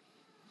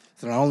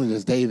 So not only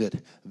does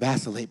David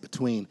vacillate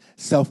between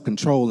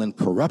self-control and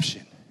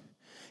corruption,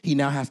 he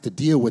now has to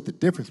deal with the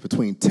difference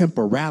between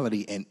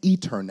temporality and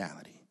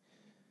eternality.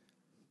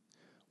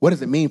 What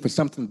does it mean for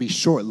something to be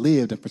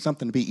short-lived and for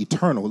something to be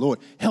eternal? Lord,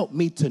 help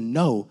me to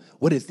know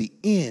what is the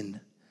end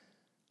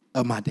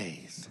of my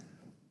days.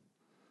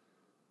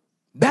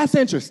 That's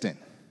interesting.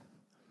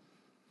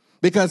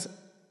 Because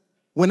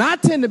when I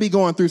tend to be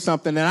going through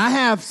something and I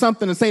have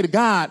something to say to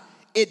God,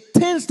 it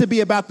tends to be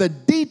about the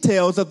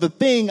details of the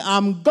thing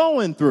I'm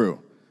going through.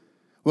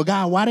 Well,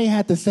 God, why did you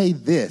have to say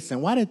this?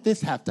 And why did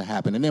this have to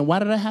happen? And then why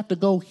did I have to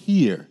go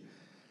here?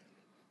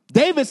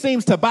 David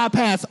seems to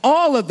bypass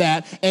all of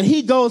that, and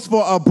he goes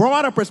for a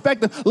broader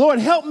perspective. Lord,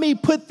 help me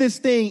put this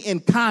thing in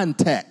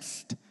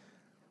context.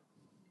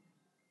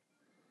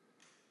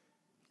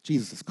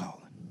 Jesus is calling.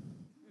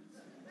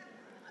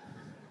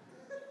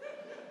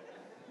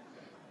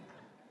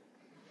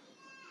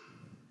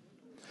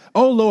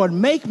 Oh, Lord,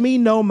 make me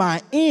know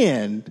my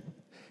end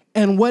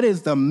and what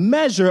is the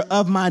measure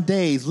of my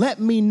days. Let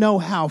me know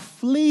how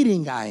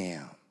fleeting I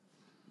am.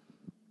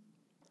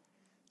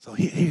 So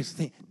here's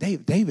the thing.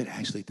 David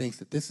actually thinks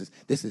that this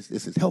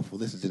is helpful.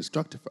 This is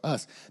instructive for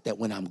us, that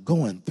when I'm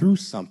going through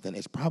something,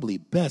 it's probably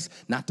best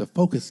not to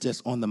focus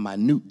just on the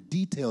minute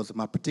details of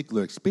my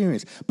particular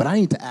experience, but I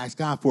need to ask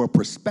God for a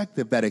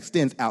perspective that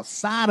extends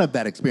outside of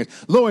that experience.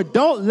 Lord,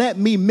 don't let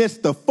me miss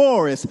the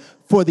forest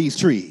for these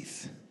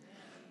trees.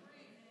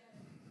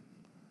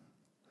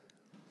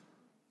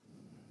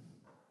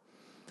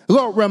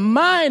 Lord,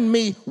 remind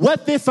me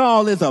what this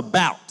all is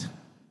about.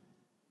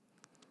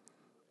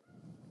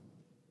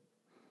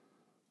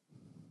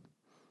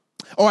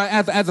 Or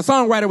as a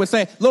songwriter would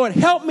say, Lord,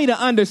 help me to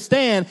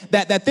understand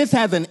that this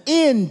has an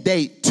end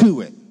date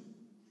to it.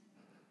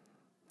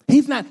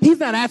 He's not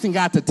asking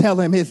God to tell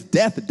him his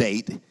death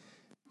date. You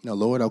know,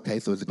 Lord, okay,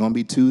 so is it going to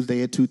be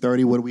Tuesday at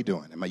 2:30? What are we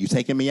doing? Are you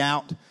taking me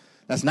out?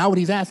 That's not what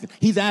he's asking.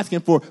 He's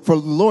asking for the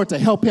Lord to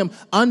help him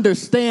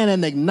understand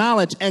and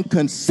acknowledge and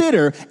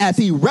consider, as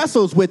he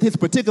wrestles with his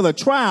particular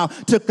trial,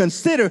 to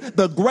consider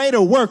the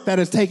greater work that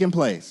has taken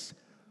place.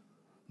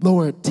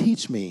 Lord,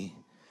 teach me,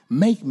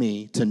 make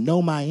me to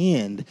know my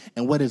end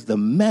and what is the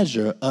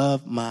measure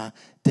of my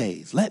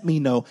days. Let me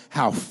know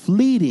how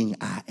fleeting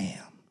I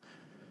am.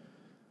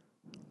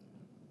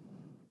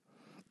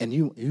 And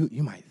you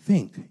might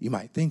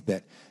think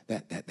that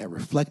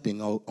reflecting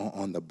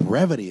on the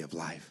brevity of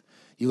life,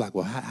 you're like,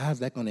 well, how's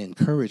that going to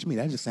encourage me?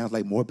 That just sounds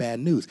like more bad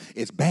news.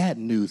 It's bad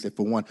news if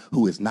for one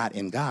who is not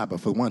in God, but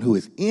for one who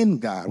is in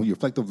God, when you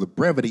reflect on the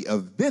brevity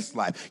of this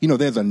life, you know,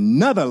 there's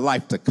another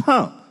life to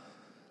come.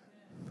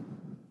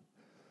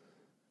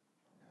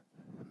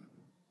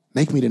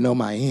 Make me to know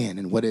my end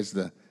and what is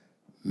the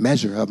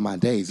measure of my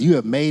days. You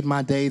have made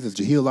my days, as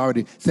Jehiel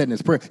already said in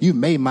his prayer, you've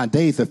made my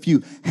days a few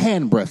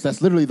handbreadths. That's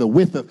literally the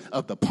width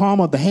of the palm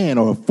of the hand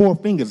or 4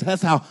 fingers.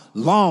 That's how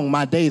long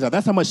my days are.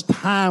 That's how much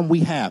time we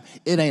have.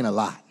 It ain't a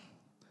lot.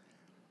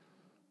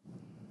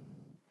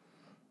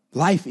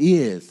 Life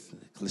is,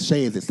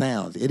 cliche as it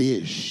sounds, it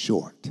is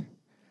short.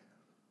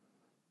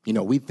 You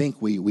know, we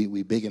think we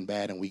big and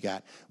bad, and we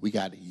got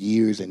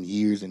years and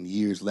years and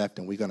years left,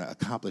 and we're going to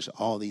accomplish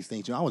all these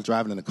things. You know, I was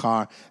driving in the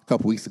car a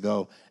couple weeks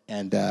ago,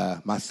 and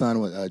my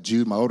son,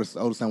 Jude, my oldest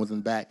son, was in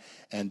the back,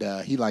 and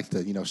he likes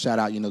to, you know, shout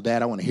out, you know,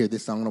 Dad, I want to hear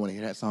this song, I want to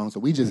hear that song. So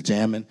we just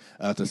jamming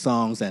to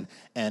songs, and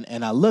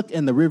I look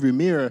in the rearview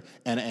mirror,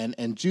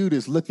 and Jude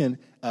is looking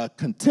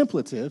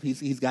contemplative.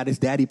 He's got his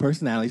daddy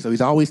personality, so he's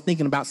always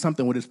thinking about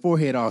something with his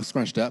forehead all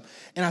scrunched up.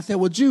 And I said,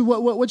 well, Jude,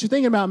 what you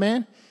thinking about,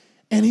 man?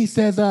 And he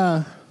says,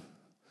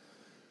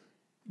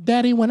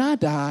 Daddy, when I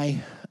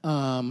die,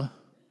 am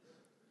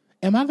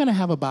I going to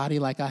have a body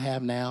like I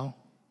have now?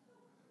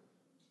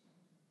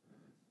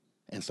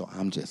 And so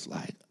I'm just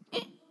like,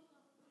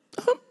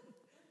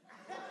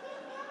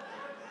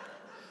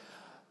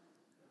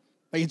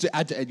 you're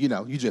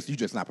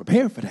just not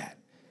prepared for that.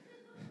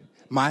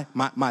 My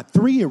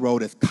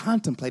 3-year-old is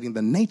contemplating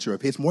the nature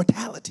of his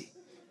mortality.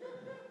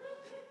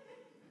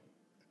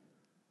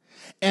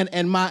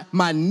 And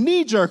my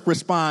knee-jerk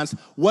response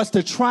was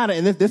to try to,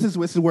 and this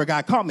is where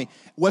God caught me,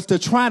 was to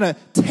try to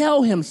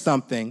tell him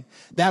something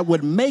that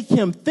would make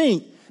him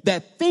think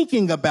that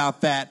thinking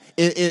about that,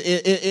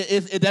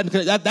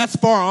 that's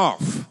far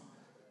off.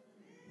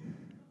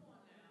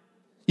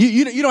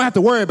 You don't have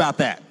to worry about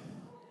that.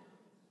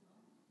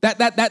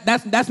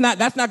 That's not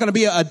going to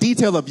be a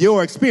detail of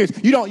your experience.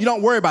 You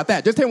don't worry about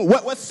that. Just tell me,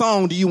 what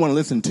song do you want to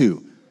listen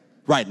to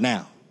right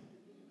now?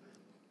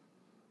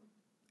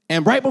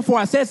 And right before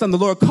I said something,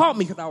 the Lord caught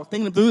me because I was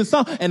thinking through this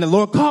song. And the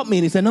Lord caught me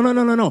and he said,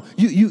 no.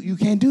 You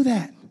can't do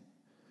that.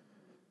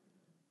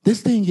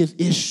 This thing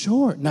is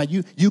short. Now,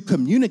 you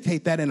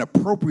communicate that in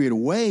appropriate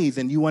ways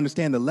and you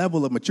understand the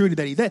level of maturity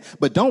that he's at.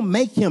 But don't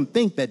make him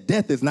think that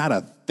death is not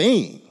a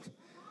thing.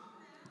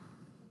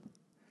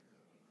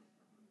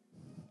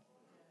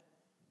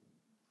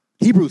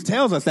 Hebrews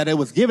tells us that it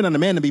was given unto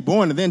man to be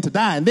born and then to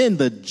die. And then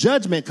the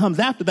judgment comes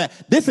after that.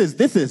 This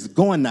is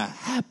going to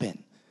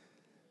happen.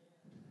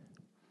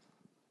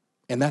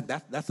 And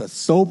that's a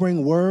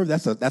sobering word.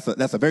 That's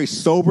a very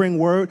sobering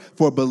word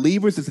for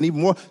believers. It's an even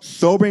more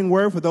sobering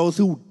word for those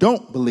who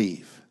don't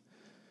believe.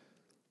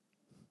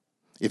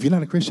 If you're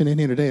not a Christian in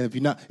here today, if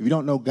you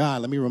don't know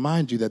God, let me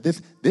remind you that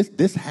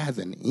this has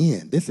an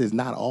end. This is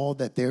not all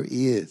that there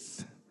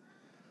is.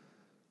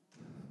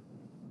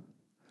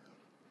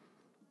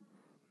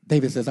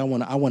 David says, I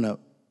want to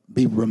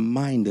be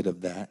reminded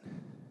of that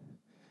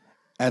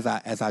as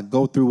I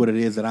go through what it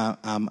is that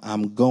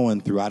I'm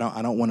going through. I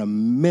don't want to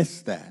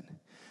miss that,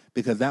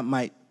 because that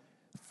might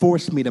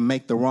force me to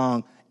make the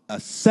wrong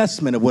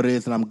assessment of what it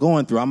is that I'm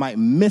going through. I might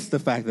miss the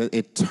fact that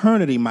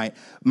eternity might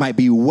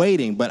be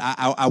waiting, but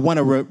I want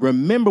to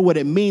remember what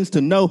it means to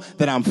know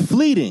that I'm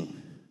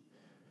fleeting.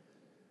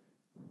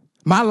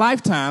 My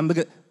lifetime, look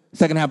at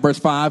second half, verse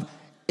 5,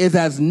 is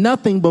as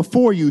nothing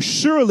before you.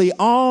 Surely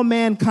all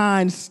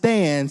mankind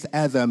stands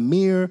as a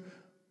mere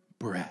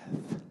breath.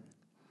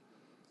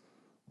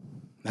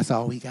 That's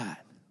all we got.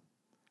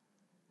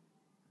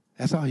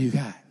 That's all you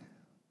got.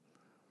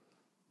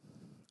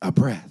 A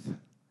breath.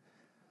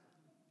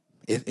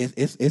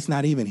 It's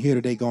not even here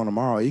today, gone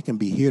tomorrow. It can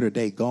be here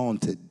today, gone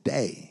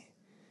today.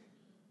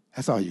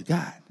 That's all you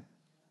got.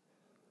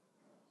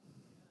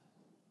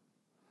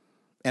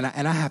 And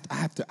I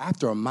have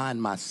to remind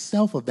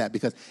myself of that,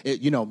 because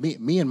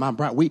me and my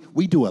bride,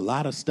 we do a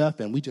lot of stuff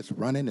and we just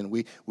running and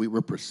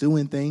we're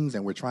pursuing things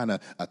and we're trying to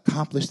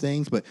accomplish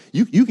things, but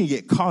you can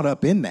get caught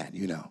up in that,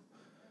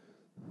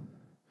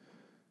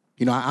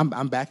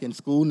 I'm back in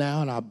school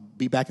now, and I'll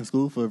be back in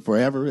school for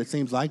forever, it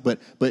seems like.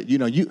 But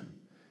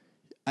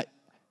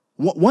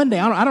one day,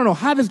 I don't know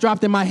how this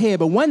dropped in my head,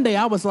 but one day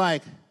I was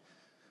like,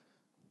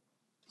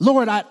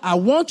 Lord, I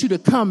want you to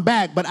come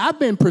back, but I've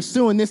been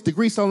pursuing this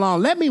degree so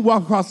long. Let me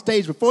walk across the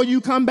stage before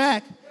you come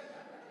back.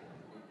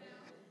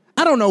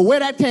 I don't know where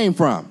that came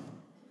from.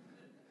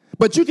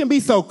 But you can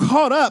be so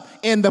caught up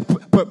in the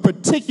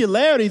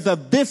particularities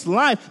of this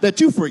life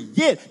that you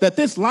forget that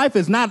this life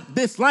is not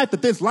this life,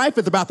 that this life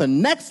is about the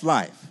next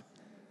life.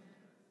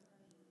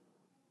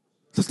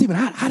 So, Stephen,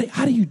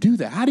 how do you do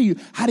that? How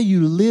do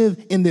you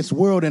live in this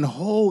world and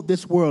hold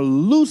this world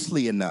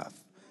loosely enough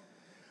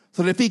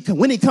so that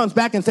when he comes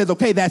back and says,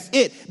 okay, that's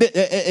it,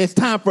 it's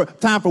time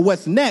for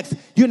what's next,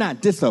 you're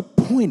not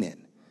disappointed?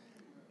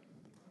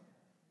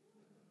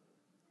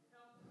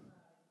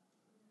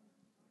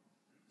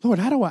 Lord,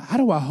 how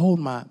do I hold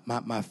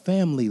my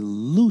family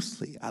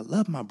loosely? I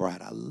love my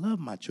bride. I love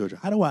my children.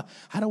 How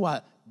do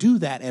I do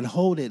that and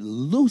hold it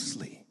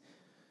loosely?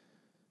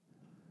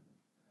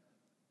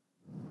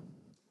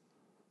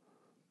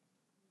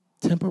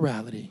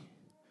 Temporality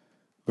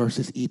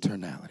versus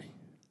eternality.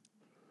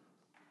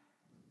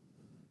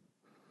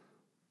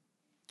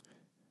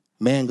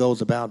 Man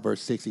goes about,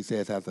 verse 6, he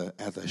says, as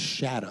a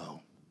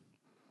shadow.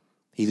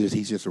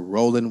 He's just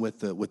rolling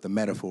with the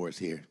metaphors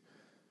here.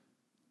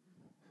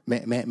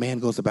 Man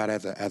goes about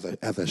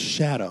as a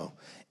shadow,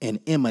 an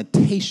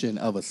imitation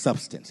of a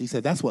substance. He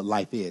said that's what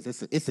life is.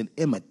 It's an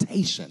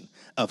imitation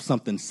of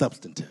something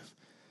substantive.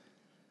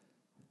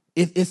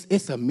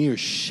 It's a mere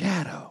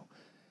shadow.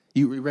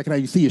 You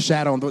recognize, you see a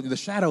shadow, and the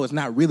shadow is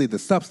not really the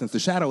substance. The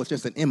shadow is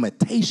just an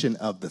imitation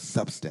of the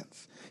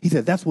substance. He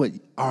said that's what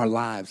our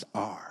lives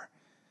are.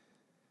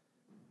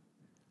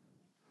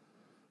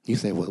 You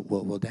say,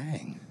 well,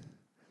 dang.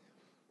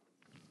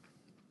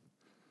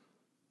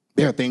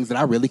 There are things that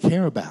I really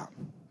care about.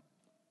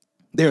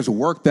 There's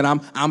work that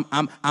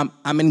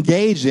I'm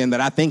engaged in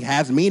that I think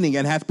has meaning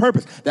and has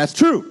purpose. That's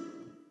true.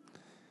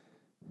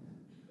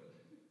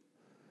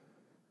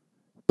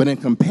 But in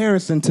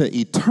comparison to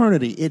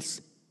eternity,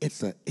 it's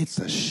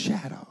a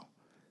shadow.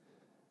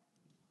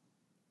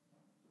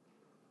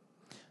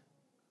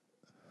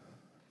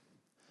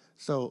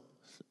 So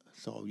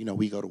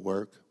we go to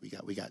work.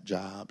 We got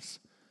jobs.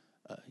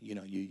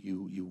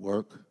 You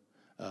work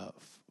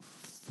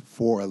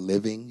for a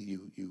living.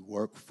 You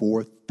work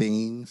for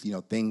things.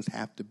 Things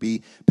have to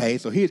be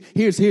paid. So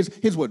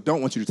here's what I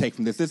don't want you to take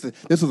from this. This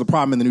was a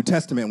problem in the New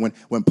Testament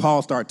when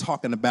Paul started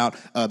talking about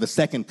the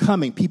second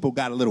coming. People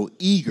got a little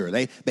eager.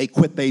 They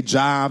quit their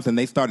jobs and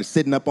they started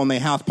sitting up on their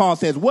house. Paul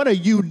says, "What are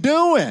you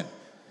doing?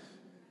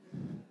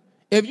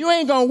 If you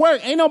ain't gonna work,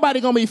 ain't nobody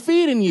gonna be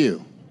feeding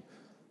you."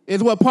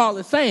 Is what Paul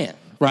is saying,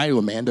 right?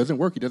 Well, man doesn't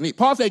work, he doesn't eat.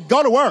 Paul said,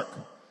 "Go to work."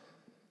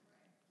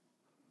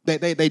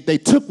 They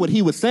took what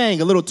he was saying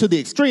a little to the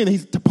extreme.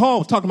 Paul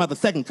was talking about the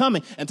second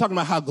coming and talking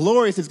about how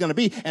glorious it's going to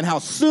be and how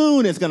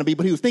soon it's going to be.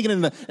 But he was thinking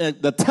in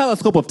the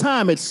telescope of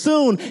time. It's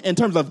soon in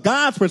terms of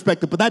God's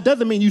perspective, but that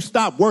doesn't mean you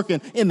stop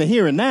working in the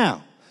here and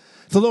now.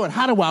 So Lord,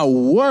 how do I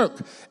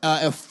work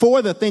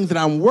for the things that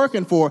I'm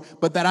working for,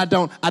 but that I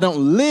don't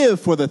live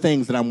for the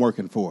things that I'm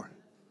working for?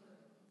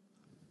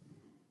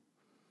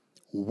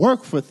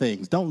 Work for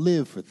things, don't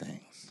live for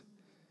things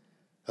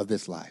of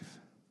this life.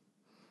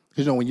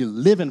 Because, when you're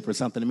living for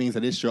something, it means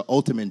that it's your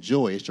ultimate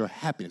joy. It's your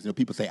happiness.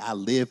 People say, I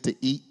live to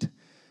eat.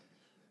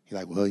 You're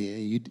like, well, yeah,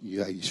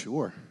 you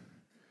sure.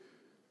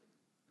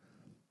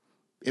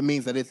 It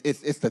means that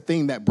it's the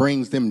thing that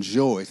brings them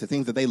joy. It's the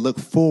things that they look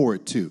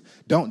forward to.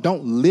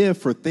 Don't live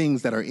for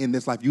things that are in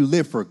this life. You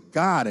live for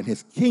God and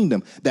his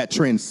kingdom that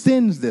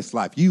transcends this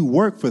life. You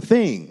work for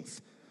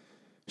things.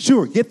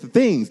 Sure, get the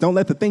things. Don't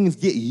let the things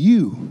get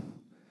you.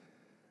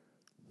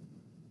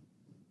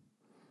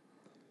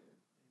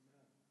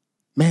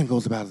 Man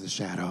goes about as a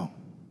shadow,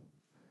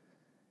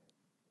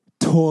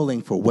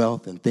 toiling for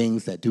wealth and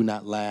things that do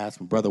not last.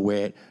 My brother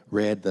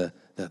read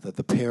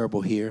the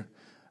parable here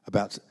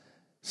about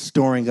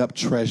storing up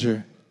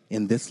treasure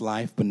in this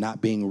life, but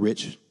not being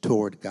rich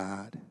toward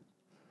God.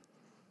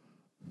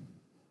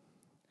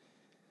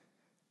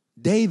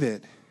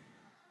 David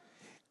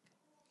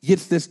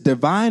gets this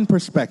divine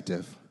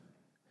perspective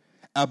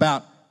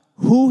about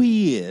who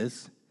he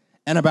is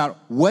and about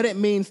what it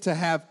means to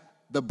have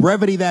the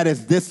brevity that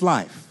is this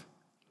life.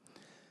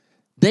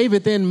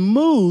 David then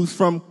moves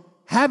from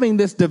having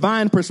this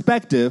divine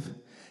perspective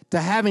to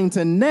having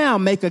to now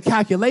make a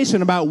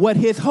calculation about what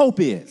his hope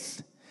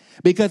is.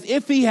 Because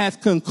if he has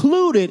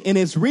concluded in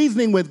his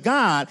reasoning with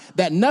God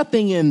that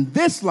nothing in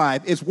this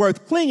life is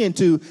worth clinging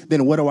to,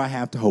 then what do I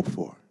have to hope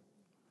for?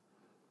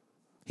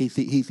 He's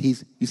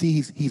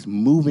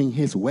moving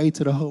his way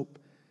to the hope.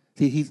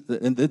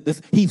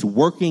 He's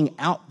working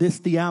out this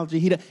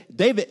theology.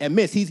 David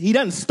admits he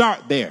doesn't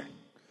start there.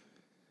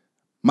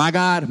 My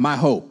God, my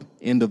hope.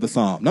 End of the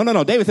psalm.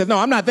 No. David says, no,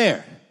 I'm not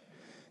there.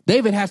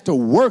 David has to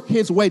work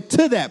his way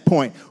to that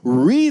point,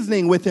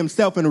 reasoning with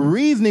himself and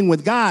reasoning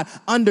with God,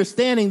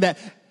 understanding that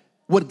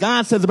what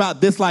God says about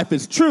this life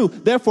is true.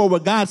 Therefore,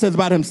 what God says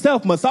about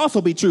himself must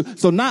also be true.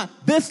 So not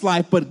this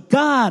life, but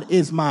God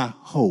is my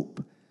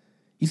hope.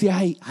 You see how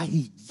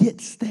he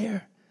gets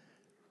there?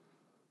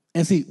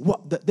 And see,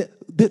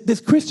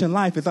 this Christian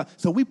life is,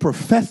 so we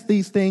profess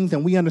these things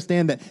and we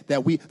understand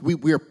that we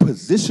are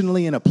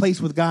positionally in a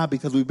place with God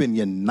because we've been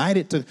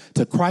united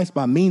to Christ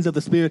by means of the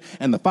Spirit,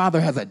 and the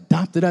Father has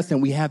adopted us,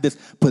 and we have this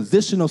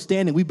positional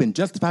standing. We've been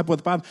justified by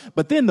the Father.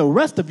 But then the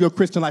rest of your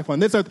Christian life on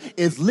this earth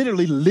is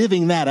literally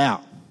living that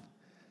out.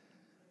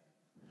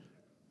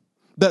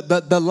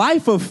 The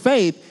life of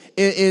faith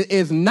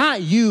is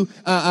not you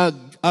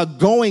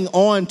going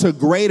on to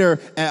greater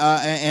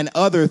and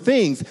other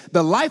things.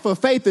 The life of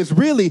faith is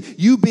really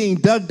you being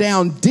dug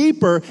down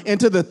deeper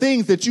into the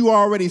things that you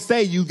already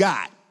say you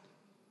got.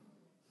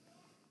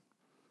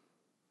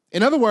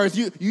 In other words,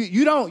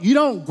 you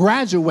don't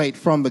graduate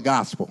from the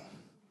gospel.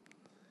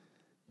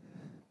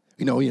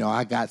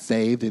 I got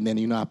saved, and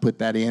then, I put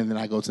that in, and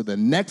I go to the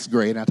next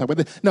grade, and I talk about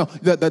this. No,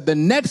 the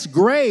next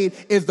grade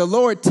is the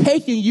Lord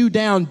taking you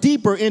down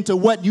deeper into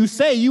what you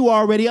say you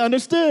already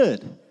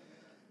understood.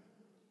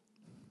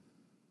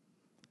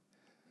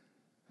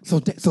 So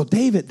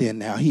David then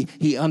now,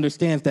 he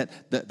understands that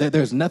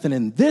there's nothing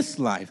in this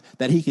life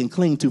that he can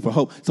cling to for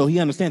hope. So he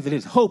understands that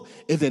his hope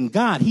is in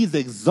God. He's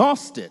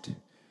exhausted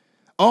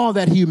all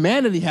that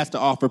humanity has to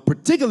offer,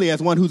 particularly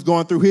as one who's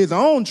going through his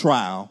own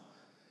trial.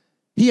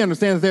 He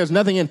understands there's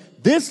nothing in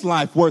this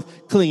life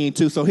worth clinging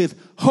to. So his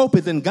hope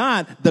is in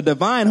God. The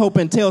divine hope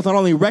entails not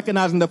only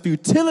recognizing the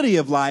futility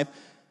of life,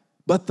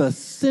 but the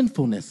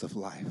sinfulness of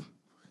life.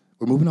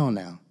 We're moving on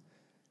now.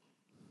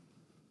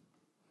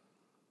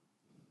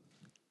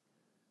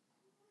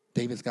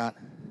 David's got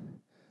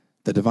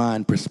the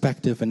divine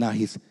perspective, and now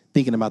he's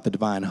thinking about the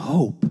divine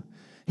hope.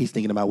 He's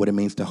thinking about what it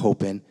means to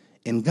hope in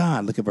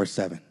God. Look at verse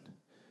 7.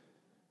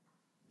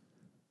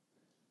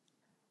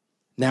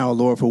 Now,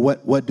 Lord, for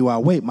what do I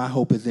wait? My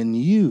hope is in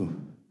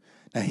you.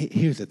 Now,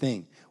 here's the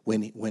thing.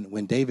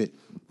 When David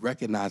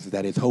recognizes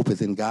that his hope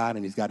is in God,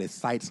 and he's got his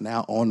sights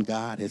now on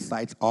God, his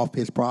sights off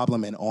his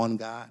problem and on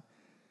God,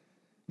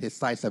 his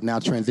sights have now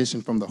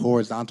transitioned from the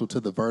horizontal to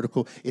the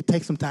vertical. It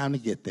takes some time to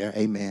get there.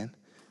 Amen.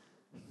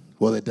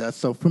 Well, it does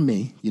so for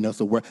me,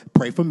 so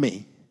pray for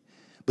me.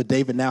 But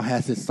David now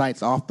has his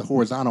sights off the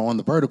horizontal on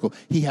the vertical.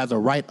 He has a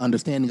right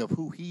understanding of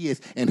who he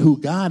is and who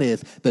God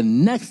is. The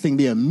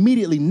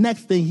immediately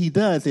next thing he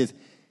does is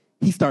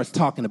he starts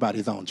talking about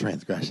his own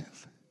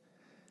transgressions.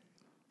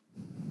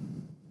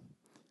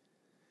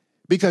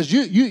 Because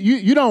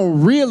you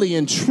don't really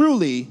and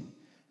truly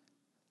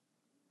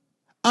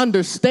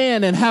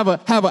understand and have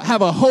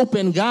a hope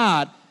in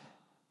God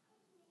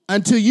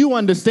until you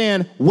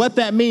understand what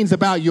that means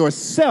about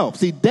yourself.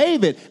 See,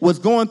 David was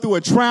going through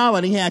a trial,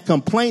 and he had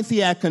complaints, he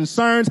had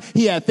concerns,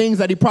 he had things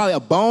that he probably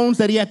had bones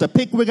that he had to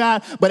pick with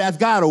God. But as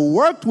God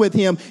worked with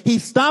him, he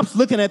stops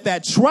looking at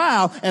that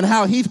trial and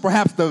how he's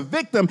perhaps the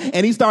victim,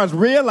 and he starts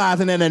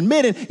realizing and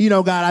admitting,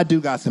 God, I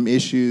do got some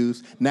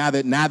issues. Now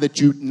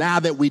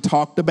that we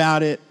talked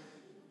about it.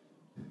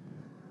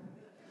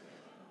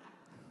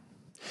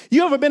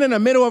 You ever been in the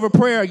middle of a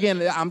prayer? Again,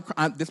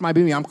 this might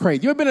be me. I'm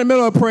crazy. You ever been in the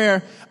middle of a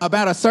prayer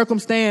about a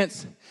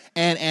circumstance,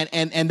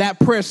 and that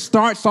prayer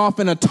starts off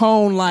in a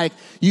tone like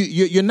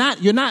you're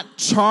not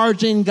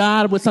charging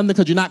God with something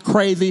because you're not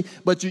crazy,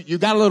 but you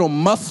got a little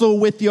muscle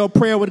with your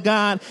prayer with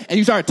God, and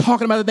you start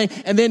talking about the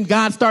thing, and then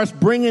God starts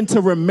bringing to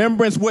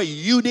remembrance what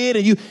you did,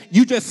 and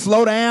you just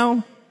slow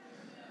down.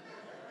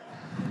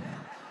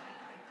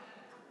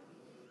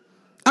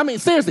 I mean,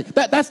 seriously,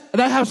 that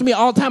happens to me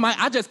all the time.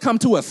 I just come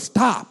to a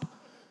stop.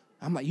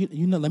 I'm like,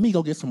 let me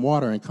go get some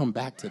water and come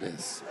back to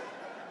this.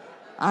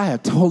 I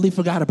have totally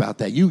forgot about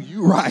that.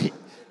 You right.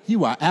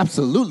 You are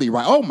absolutely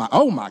right. Oh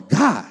my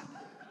God.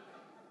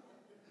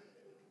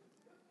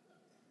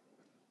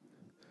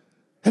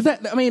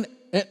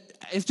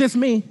 It's just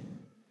me.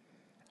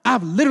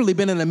 I've literally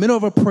been in the middle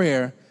of a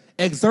prayer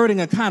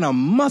exerting a kind of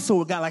muscle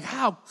with God. Like,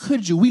 how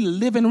could you? We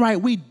living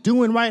right. We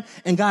doing right.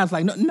 And God's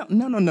like,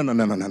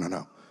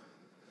 no.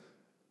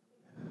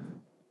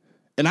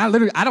 And I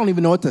don't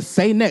even know what to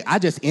say next. I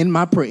just end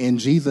my prayer in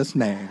Jesus'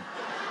 name.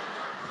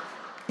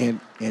 In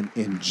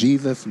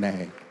Jesus'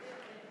 name.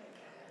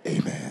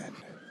 Amen.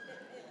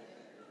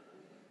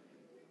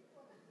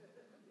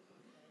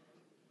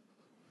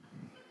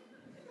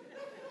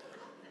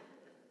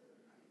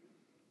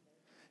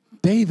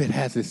 David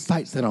has his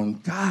sights set on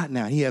God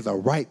now. He has a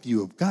right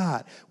view of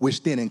God,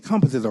 which then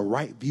encompasses a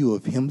right view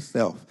of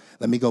himself.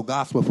 Let me go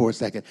gospel for a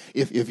second.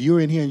 If you're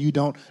in here and you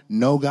don't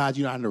know God,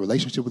 you're not in a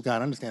relationship with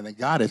God, understand that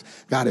God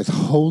is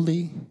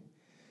holy.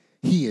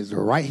 He is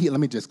right.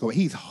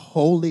 He's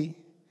holy.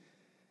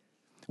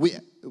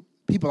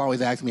 People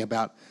always ask me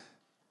about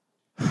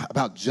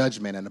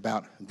judgment and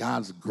about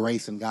God's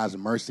grace and God's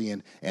mercy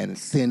and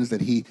sins that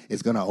he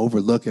is going to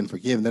overlook and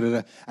forgive.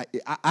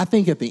 I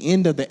think at the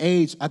end of the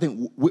age, I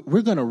think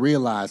we're going to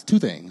realize two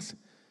things,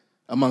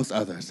 amongst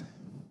others.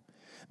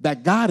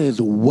 That God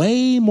is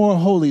way more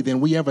holy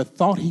than we ever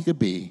thought he could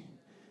be.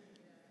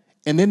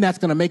 And then that's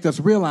going to make us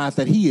realize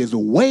that he is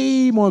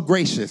way more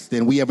gracious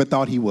than we ever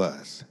thought he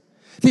was.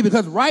 See,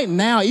 because right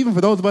now, even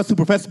for those of us who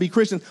profess to be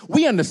Christians,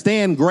 we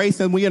understand grace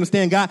and we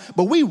understand God,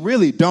 but we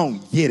really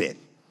don't get it.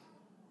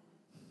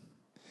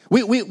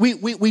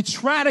 We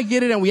try to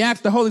get it, and we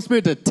ask the Holy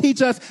Spirit to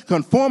teach us,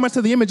 conform us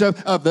to the image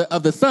of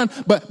the Son.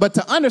 But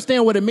to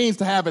understand what it means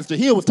to have, as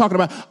Jahil was talking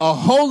about, a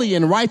holy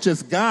and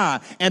righteous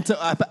God, and to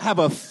have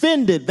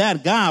offended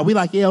that God, we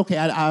like, yeah, okay,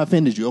 I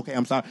offended you. Okay,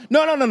 I'm sorry.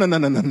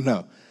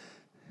 No.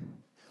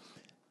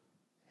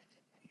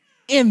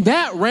 In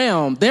that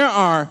realm, there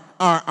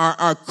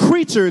are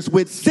creatures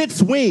with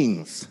 6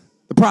 wings,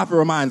 the prophet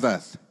reminds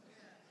us.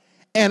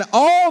 And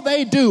all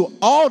they do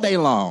all day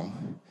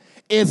long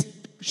is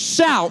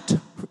shout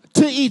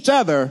to each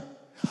other,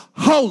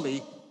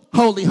 holy,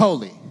 holy,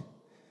 holy.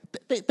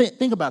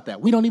 Think about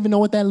that. We don't even know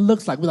what that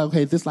looks like. We're like,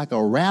 okay, is this like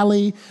a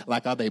rally?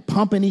 Like, are they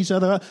pumping each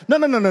other up?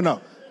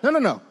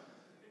 No.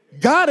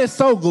 God is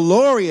so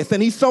glorious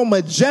and he's so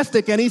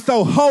majestic and he's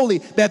so holy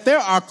that there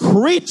are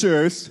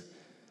creatures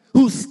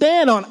who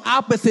stand on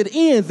opposite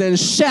ends and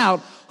shout,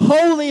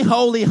 holy,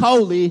 holy,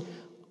 holy,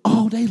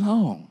 all day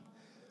long.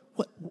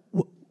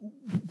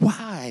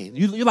 Why?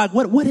 You're like,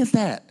 what is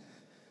that?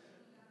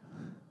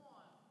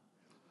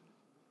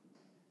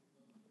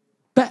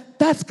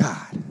 That's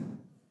God.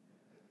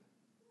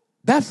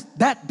 That's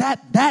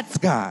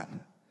God.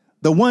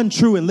 The one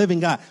true and living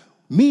God.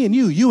 Me and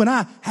you and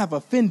I have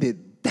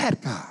offended that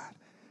God.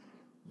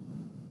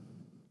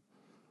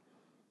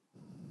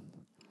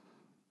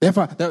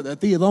 Therefore, the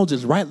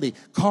theologians rightly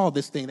call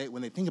this thing,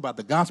 when they think about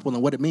the gospel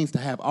and what it means to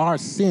have our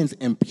sins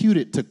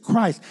imputed to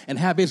Christ and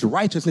have his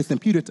righteousness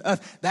imputed to us,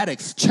 that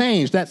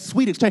exchange, that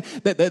sweet exchange,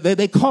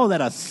 they call that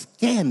a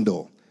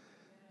scandal.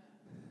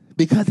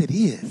 Because it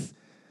is.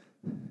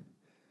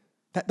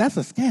 That's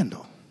a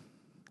scandal.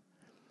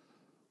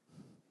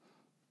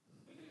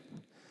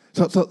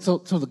 So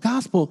the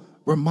gospel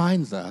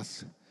reminds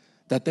us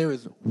that there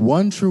is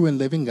one true and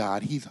living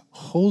God. He's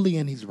holy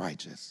and he's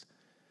righteous.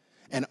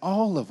 And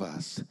all of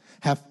us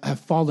have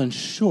fallen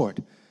short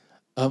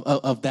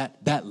of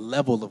that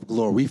level of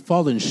glory. We've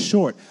fallen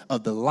short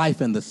of the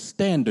life and the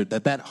standard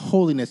that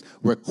holiness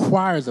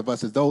requires of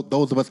us, as those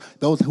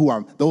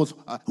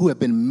who have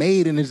been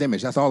made in his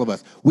image. That's all of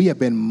us. We have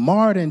been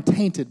marred and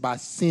tainted by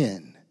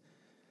sin.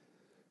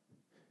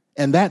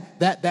 And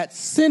that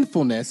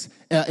sinfulness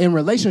in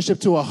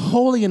relationship to a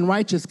holy and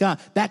righteous God,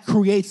 that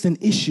creates an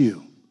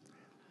issue.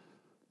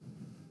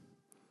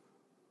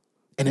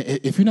 And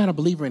if you're not a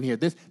believer in here,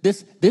 this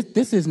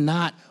is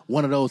not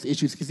one of those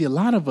issues. Because see, a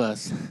lot of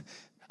us,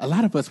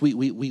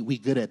 we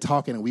good at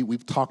talking, and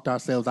we've talked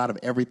ourselves out of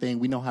everything.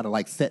 We know how to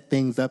like set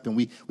things up, and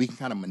we can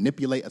kind of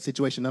manipulate a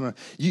situation. No.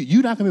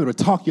 You're not going to be able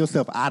to talk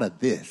yourself out of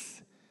this.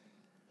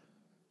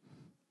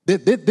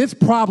 This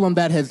problem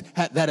that has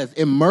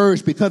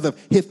emerged because of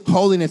his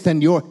holiness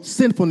and your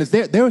sinfulness,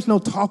 there is no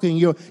talking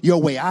your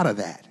way out of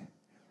that.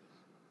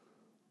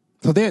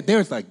 So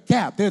there's a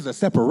gap, there's a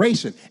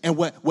separation. And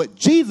what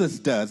Jesus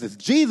does is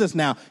Jesus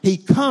now, he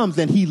comes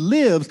and he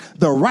lives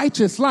the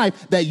righteous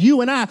life that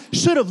you and I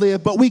should have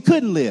lived, but we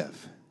couldn't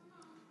live.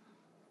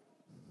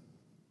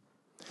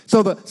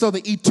 So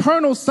the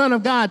eternal Son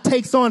of God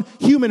takes on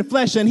human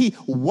flesh, and he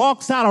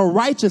walks out a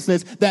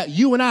righteousness that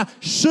you and I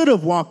should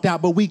have walked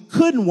out, but we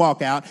couldn't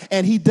walk out.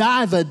 And he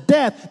dies a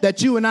death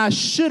that you and I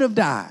should have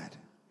died.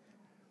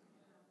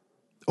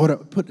 Or to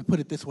put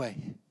it this way,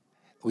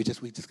 we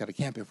just got to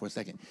camp here for a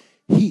second.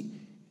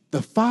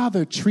 The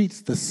Father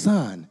treats the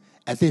Son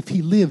as if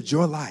he lived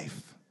your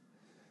life.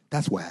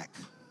 That's whack.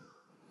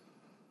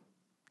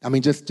 I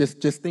mean, just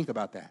think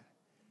about that.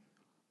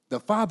 The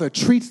Father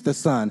treats the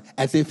Son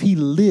as if he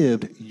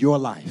lived your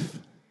life.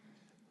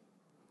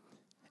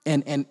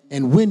 And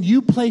when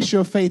you place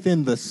your faith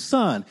in the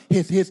Son,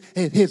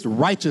 his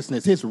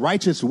righteousness, his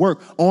righteous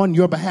work on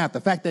your behalf, the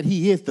fact that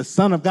he is the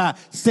Son of God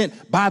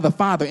sent by the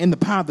Father in the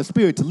power of the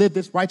Spirit to live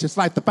this righteous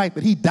life, the fact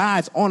that he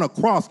dies on a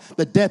cross,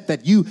 the death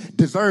that you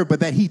deserve, but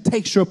that he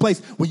takes your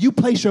place. When you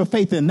place your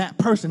faith in that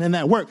person and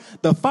that work,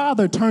 the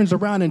Father turns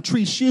around and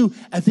treats you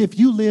as if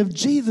you lived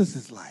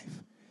Jesus' life.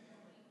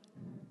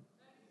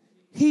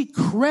 He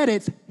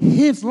credits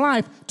his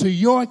life to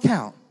your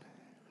account.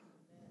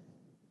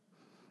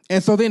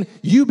 And so then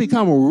you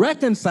become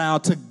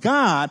reconciled to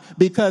God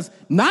because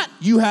not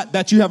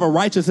that you have a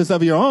righteousness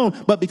of your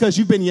own, but because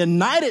you've been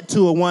united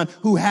to a one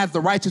who has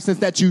the righteousness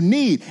that you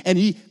need. And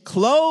he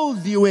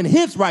clothes you in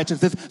his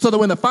righteousness so that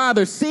when the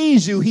Father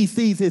sees you, he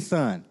sees his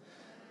Son.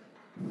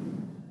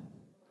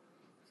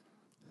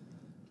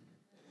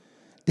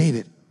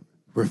 David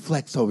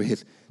reflects over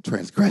his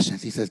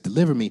transgressions. He says,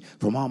 deliver me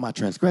from all my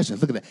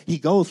transgressions. Look at that. He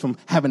goes from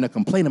having to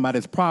complain about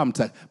his problem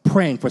to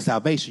praying for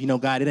salvation. You know,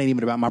 God, it ain't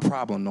even about my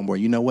problem no more.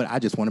 You know what? I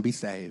just want to be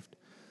saved.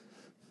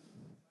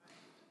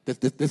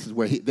 This is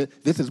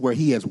where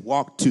he has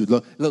walked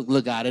to.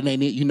 Look, God, it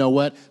ain't it. You know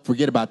what?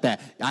 Forget about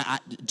that. I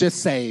just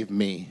save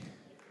me.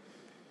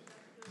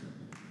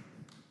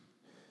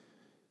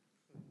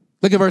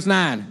 Look at verse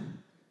 9.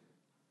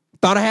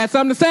 Thought I had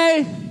something to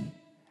say?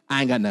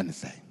 I ain't got nothing to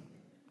say.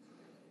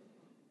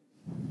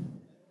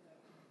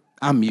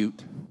 I'm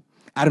mute.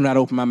 I do not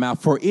open my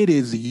mouth, for it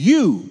is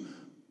you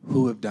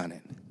who have done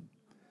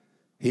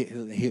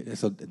it.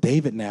 So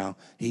David now,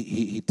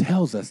 he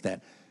tells us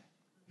that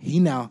he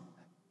now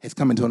has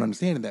come into an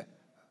understanding that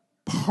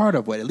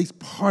at least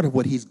part of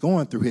what he's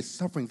going through, his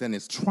sufferings and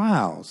his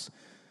trials,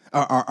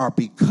 are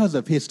because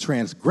of his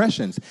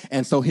transgressions.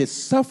 And so his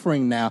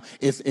suffering now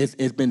is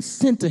been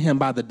sent to him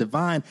by the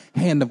divine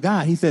hand of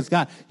God. He says,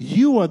 God,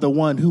 you are the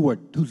one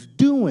who's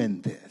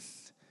doing this.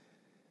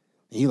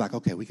 And you're like,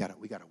 okay, we gotta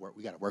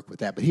work with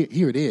that. But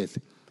here it is.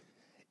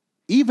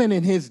 Even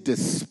in his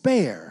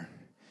despair,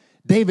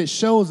 David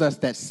shows us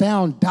that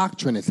sound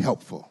doctrine is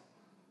helpful.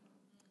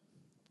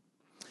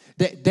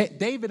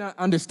 David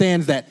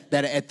understands that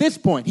at this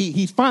point,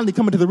 he's finally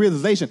coming to the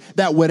realization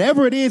that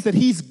whatever it is that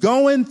he's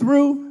going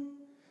through,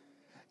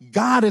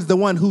 God is the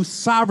one who's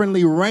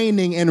sovereignly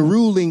reigning and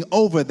ruling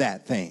over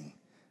that thing.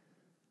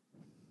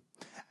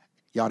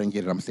 Y'all didn't get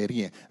it. I'm going to say it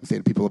again. I'm going to say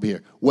to people over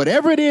here.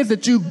 Whatever it is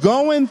that you're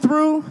going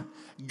through,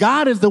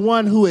 God is the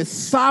one who is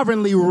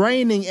sovereignly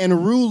reigning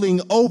and ruling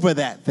over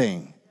that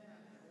thing.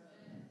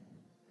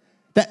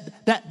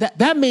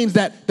 That means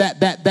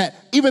that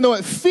even though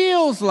it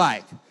feels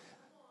like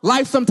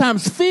life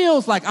sometimes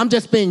feels like I'm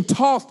just being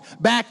tossed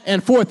back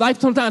and forth. Life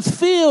sometimes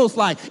feels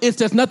like it's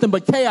just nothing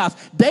but chaos.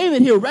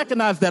 David here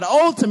recognized that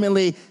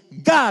ultimately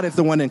God is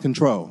the one in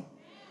control.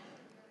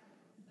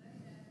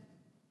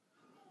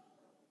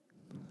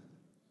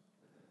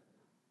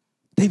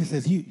 David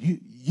says,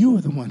 you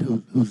are the one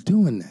who's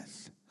doing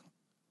this.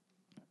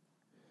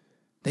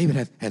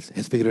 David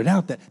has figured it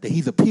out that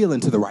he's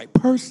appealing to the right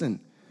person.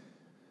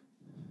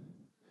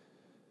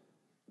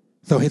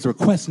 So his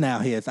request now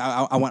is,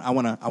 I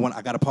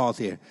got to pause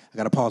here. I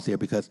got to pause here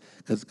because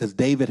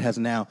David has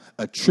now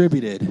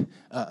attributed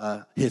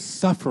his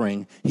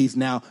suffering. He's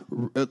now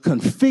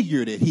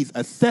configured it. He's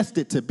assessed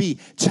it to be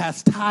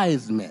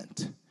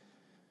chastisement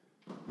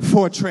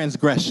for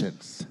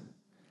transgressions.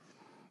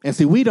 And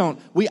see, when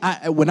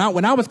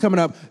I was coming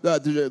up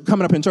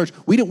in church,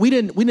 we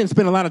didn't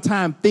spend a lot of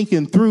time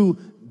thinking through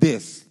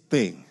this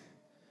thing.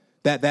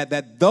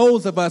 That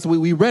those of us,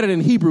 we read it in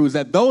Hebrews,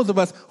 that those of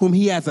us whom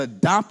he has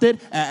adopted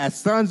as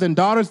sons and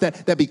daughters,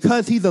 that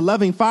because he's a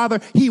loving father,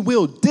 he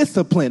will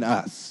discipline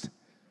us.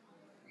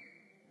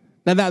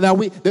 Now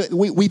we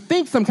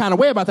think some kind of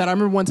way about that. I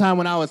remember one time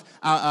when I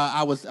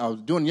was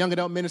doing young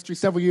adult ministry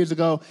several years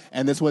ago,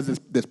 and this was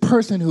this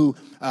person who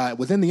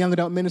was in the young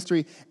adult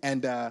ministry,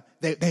 and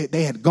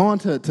they had gone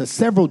to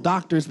several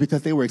doctors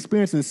because they were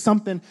experiencing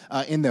something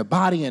in their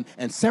body,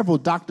 and several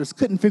doctors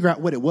couldn't figure out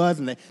what it was,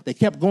 and they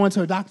kept going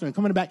to a doctor and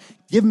coming back,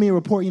 giving me a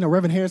report. You know,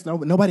 Reverend Harris,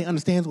 nobody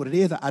understands what it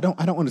is. I don't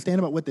understand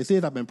about what this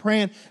is. I've been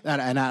praying,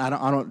 and I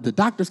don't. The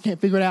doctors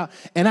can't figure it out,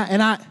 and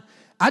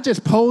I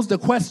just posed a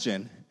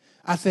question.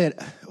 I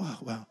said,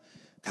 well,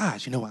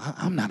 gosh, you know,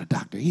 I'm not a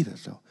doctor either,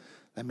 so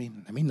let me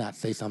not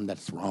say something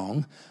that's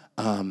wrong.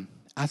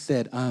 I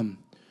said,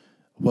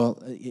 well,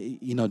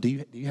 you know,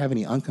 do you have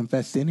any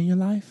unconfessed sin in your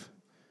life?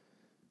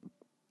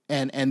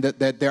 And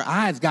that their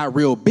eyes got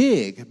real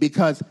big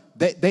because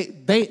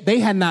they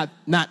had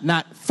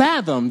not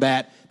fathomed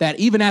that that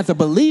even as a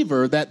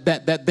believer, that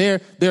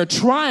their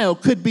trial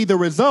could be the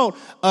result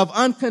of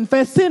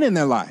unconfessed sin in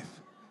their life.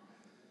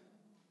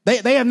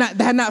 They had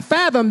not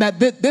fathomed that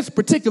this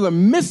particular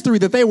mystery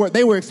that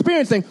they were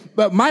experiencing,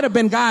 but might have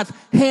been God's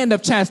hand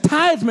of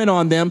chastisement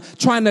on them,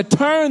 trying to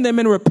turn them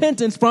in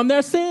repentance from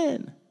their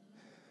sin.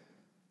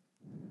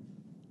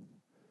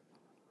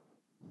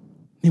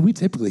 And we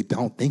typically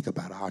don't think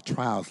about our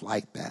trials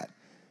like that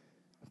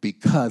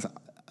because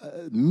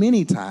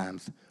many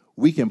times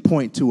we can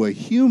point to a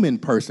human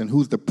person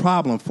who's the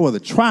problem for the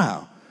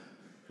trial.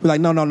 We're like,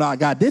 no,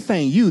 God, this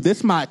ain't you.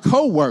 This my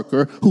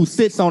coworker who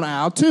sits on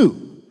aisle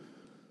 2.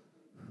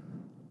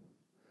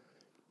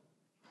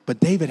 But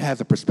David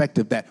has a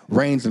perspective that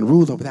reigns and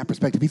rules over that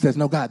perspective. He says,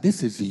 no, God,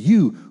 this is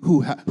you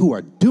who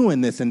are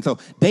doing this. And so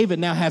David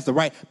now has the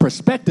right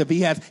perspective.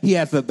 He has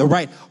the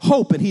right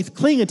hope, and he's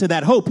clinging to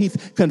that hope. He's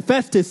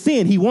confessed his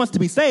sin. He wants to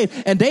be saved.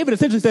 And David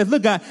essentially says,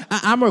 look, God,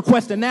 I'm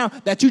requesting now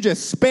that you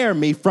just spare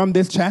me from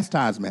this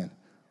chastisement.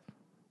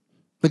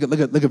 Look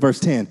at verse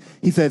 10.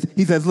 He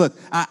says, look,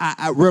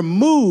 I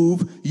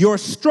remove your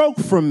stroke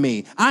from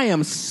me. I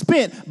am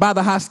spent by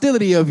the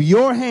hostility of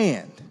your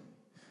hand.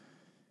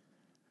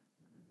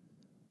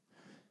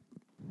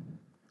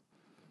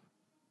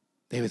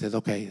 David says,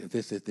 okay,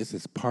 this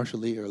is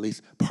partially, or at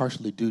least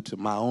partially due to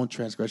my own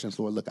transgressions.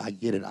 Lord, look, I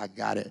get it. I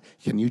got it.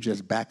 Can you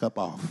just back up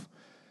off?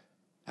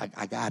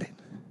 I got it.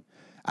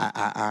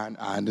 I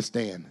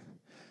understand.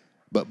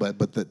 But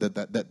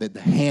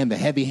the hand, the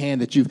heavy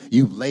hand that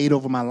you've laid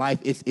over my life,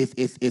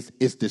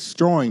 it's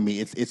destroying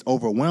me. It's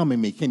overwhelming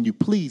me. Can you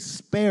please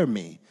spare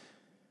me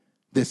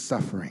this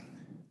suffering?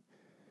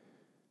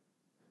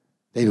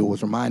 David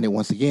was reminded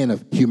once again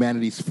of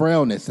humanity's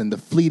frailness and the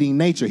fleeting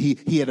nature.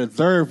 He had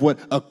observed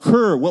what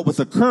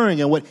was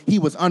occurring and what he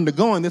was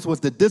undergoing. This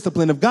was the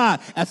discipline of God.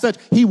 As such,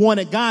 he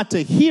wanted God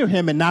to hear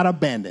him and not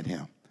abandon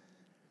him.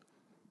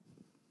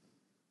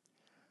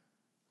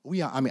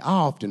 I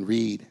often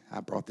read, I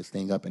brought this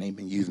thing up and ain't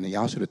been using it.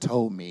 Y'all should have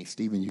told me,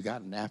 Stephen, you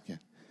got a napkin.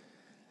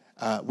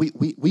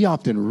 We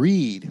often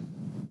read,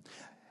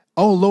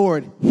 oh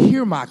Lord,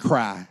 hear my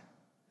cry.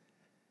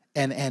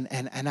 And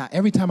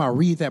every time I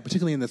read that,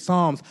 particularly in the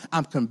Psalms,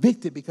 I'm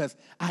convicted because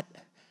I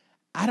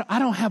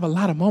don't have a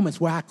lot of moments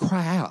where I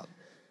cry out.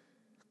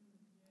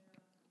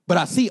 But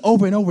I see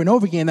over and over and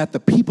over again that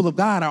the people of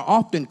God are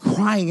often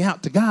crying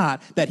out to God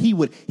that he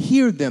would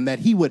hear them, that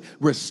he would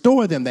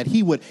restore them, that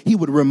he would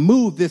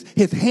remove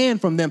his hand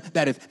from them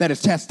that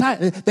is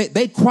chastised.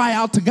 They cry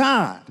out to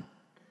God.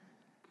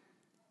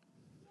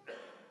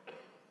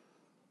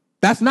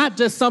 That's not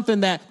just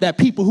something that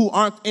people who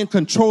aren't in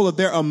control of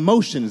their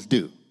emotions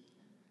do.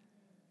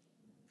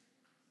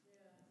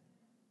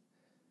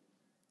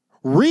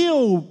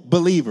 Real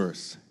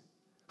believers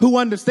who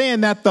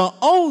understand that the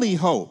only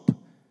hope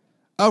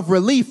of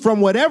relief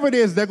from whatever it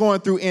is they're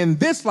going through in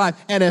this life,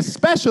 and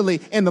especially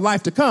in the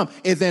life to come,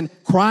 is in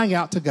crying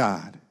out to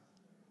God.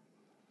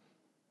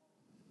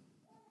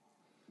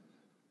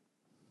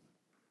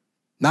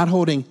 Not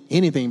holding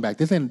anything back.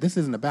 This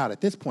isn't about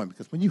at this point,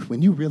 because when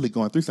you really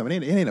going through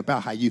something, it ain't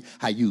about how you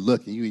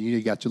look. And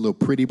you got your little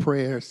pretty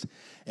prayers,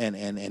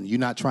 and you're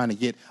not trying to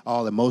get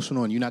all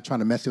emotional, and you're not trying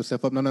to mess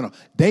yourself up. No.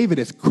 David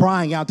is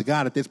crying out to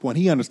God at this point.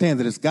 He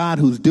understands that it's God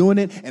who's doing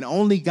it, and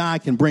only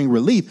God can bring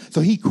relief. So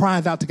he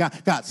cries out to God,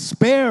 God,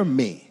 spare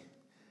me.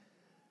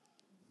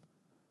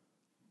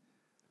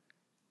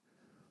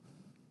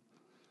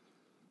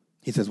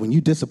 He says, when you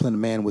discipline a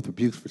man with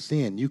rebukes for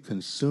sin, you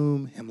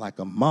consume him like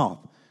a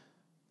moth.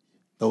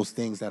 Those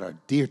things that are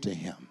dear to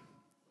him.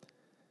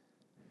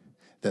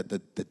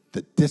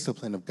 The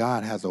discipline of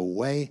God has a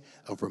way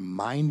of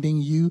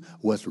reminding you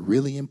what's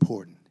really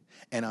important.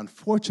 And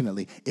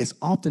unfortunately, it's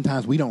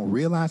oftentimes we don't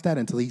realize that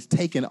until he's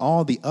taken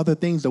all the other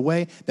things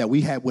away that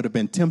we would have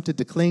been tempted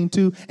to cling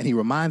to. And he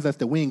reminds us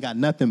that we ain't got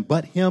nothing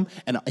but him,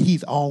 and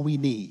he's all we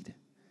need.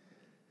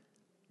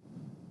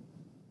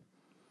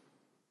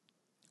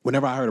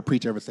 Whenever I heard a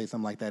preacher ever say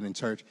something like that in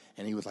church,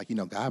 and he was like,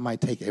 God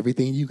might take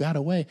everything you got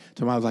away.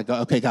 So I was like,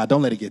 okay, God,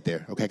 don't let it get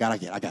there. Okay, God,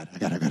 I got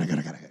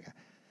it.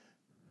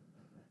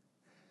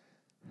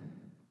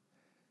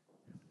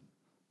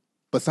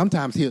 But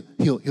sometimes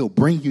he'll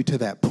bring you to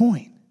that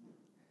point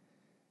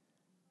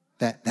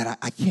that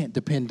I can't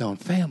depend on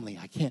family.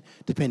 I can't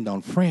depend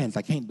on friends.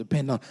 I can't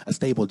depend on a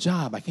stable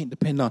job. I can't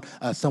depend on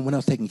someone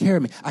else taking care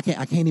of me. I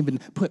can't even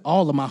put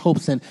all of my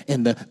hopes in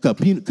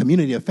the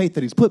community of faith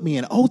that he's put me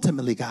in.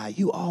 Ultimately, God,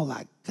 you all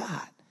I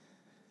got.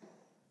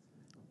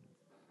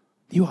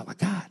 You all I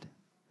got.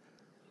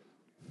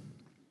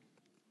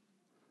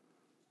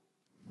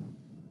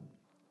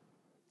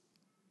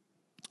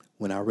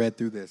 When I read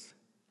through this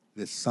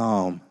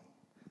psalm,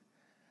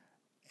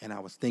 and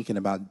I was thinking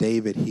about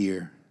David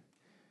here,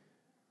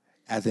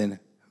 as in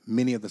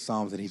many of the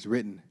Psalms that he's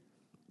written,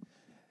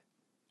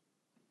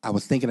 I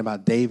was thinking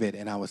about David,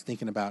 and I was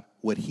thinking about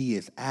what he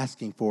is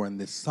asking for in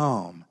this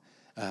psalm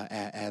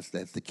as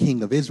the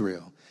king of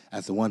Israel,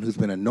 as the one who's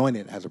been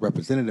anointed as a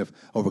representative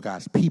over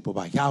God's people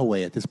by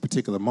Yahweh at this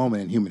particular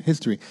moment in human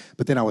history.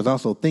 But then I was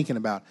also thinking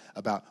about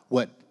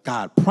what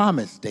God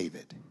promised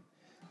David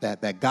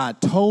that God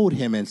told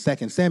him in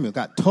 2 Samuel.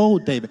 God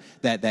told David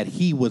that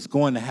he was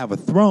going to have a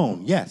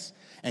throne, yes.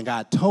 And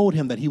God told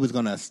him that he was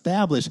going to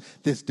establish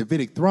this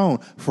Davidic throne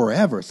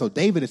forever. So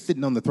David is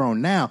sitting on the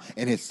throne now,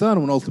 and his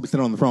son will also be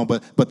sitting on the throne.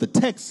 But the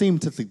text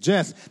seems to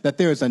suggest that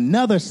there is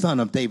another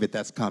son of David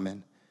that's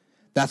coming,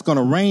 that's going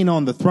to reign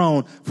on the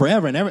throne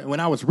forever. And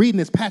when I was reading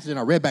this passage and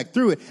I read back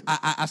through it,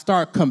 I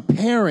started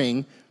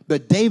comparing the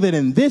David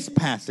in this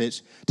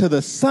passage to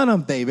the son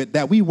of David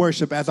that we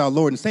worship as our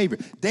Lord and Savior.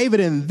 David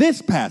in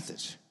this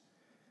passage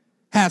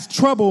has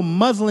trouble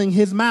muzzling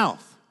his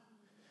mouth.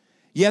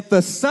 Yet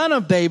the son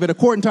of David,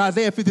 according to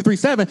Isaiah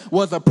 53:7,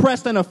 was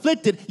oppressed and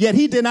afflicted, yet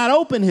he did not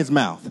open his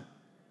mouth.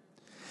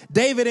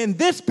 David in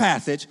this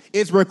passage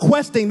is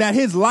requesting that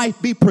his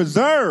life be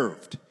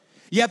preserved.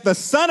 Yet the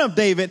son of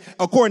David,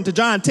 according to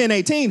John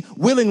 10:18,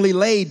 willingly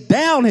laid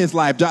down his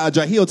life.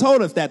 Jahiel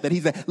told us that he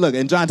said, look,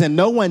 in John 10,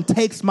 no one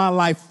takes my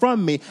life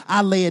from me.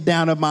 I lay it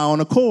down of my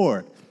own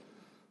accord.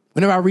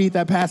 Whenever I read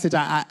that passage,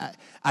 I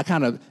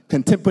kind of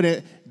contemplate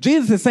it.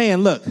 Jesus is saying,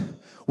 look,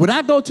 when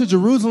I go to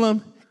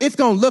Jerusalem, it's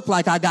going to look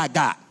like I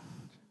got.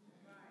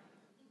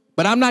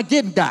 But I'm not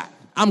getting got.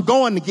 I'm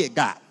going to get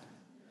got.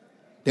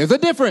 There's a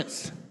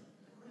difference.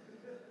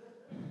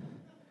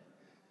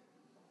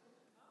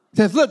 It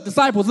says, look,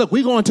 disciples, look,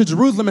 we're going to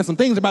Jerusalem and some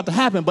things are about to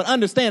happen. But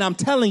understand, I'm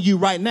telling you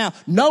right now,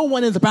 no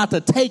one is about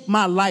to take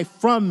my life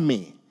from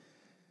me.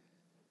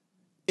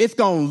 It's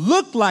going to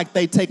look like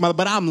they take my life,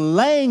 but I'm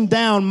laying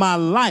down my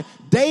life.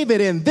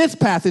 David in this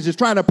passage is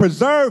trying to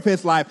preserve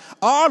his life.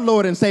 Our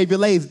Lord and Savior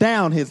lays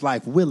down his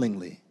life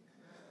willingly.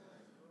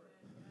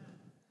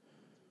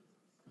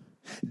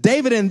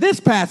 David in this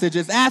passage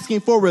is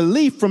asking for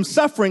relief from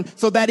suffering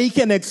so that he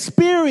can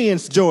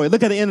experience joy.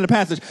 Look at the end of the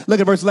passage.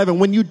 Look at verse 11.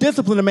 When you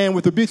discipline a man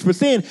with rebukes for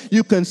sin,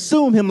 you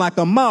consume him like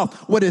a moth.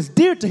 What is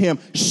dear to him,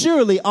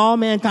 surely all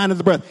mankind is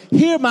a breath.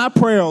 Hear my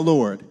prayer, O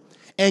Lord,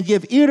 and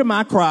give ear to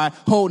my cry.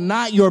 Hold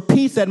not your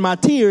peace at my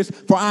tears,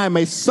 for I am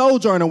a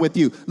sojourner with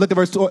you. Look at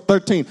verse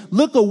 13.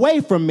 Look away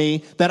from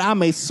me that I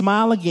may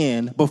smile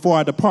again before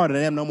I depart and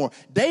I am no more.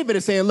 David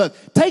is saying, look,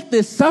 take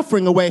this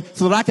suffering away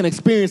so that I can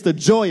experience the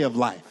joy of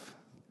life.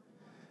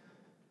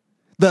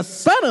 The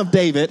son of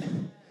David,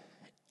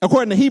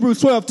 according to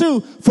Hebrews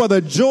 12:2, for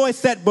the joy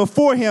set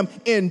before him,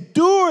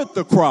 endured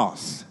the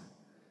cross.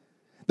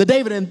 The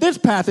David in this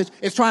passage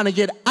is trying to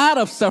get out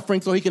of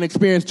suffering so he can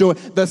experience joy.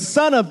 The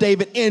son of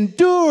David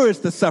endures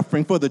the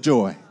suffering for the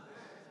joy.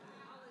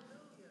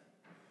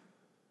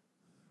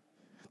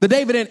 The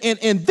David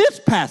in this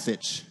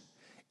passage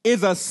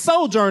is a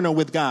sojourner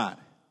with God.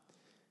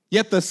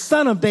 Yet the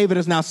son of David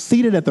is now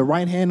seated at the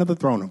right hand of the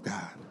throne of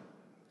God.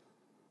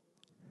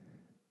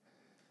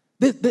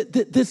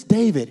 This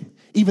David,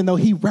 even though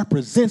he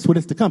represents what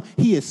is to come,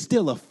 he is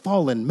still a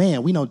fallen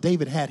man. We know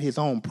David had his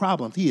own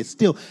problems. He is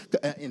still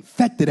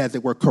infected, as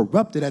it were,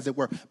 corrupted, as it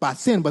were, by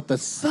sin. But the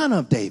son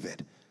of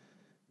David,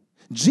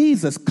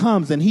 Jesus,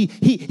 comes and he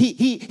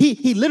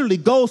literally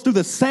goes through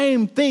the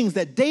same things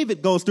that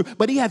David goes through,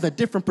 but he has a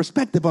different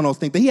perspective on those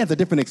things. He has a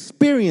different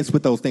experience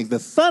with those things. The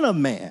Son of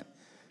Man,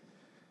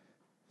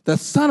 the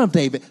son of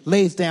David,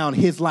 lays down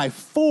his life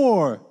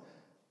for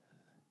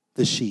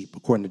the sheep,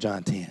 according to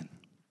John 10.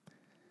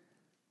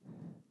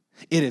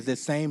 It is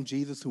this same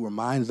Jesus who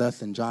reminds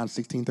us in John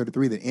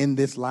 16:33 that in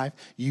this life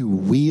you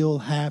will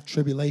have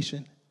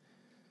tribulation,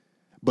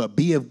 but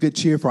be of good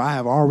cheer, for I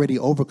have already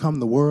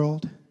overcome the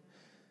world.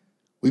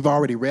 We've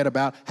already read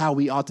about how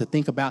we ought to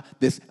think about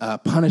this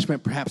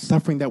punishment, perhaps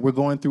suffering that we're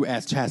going through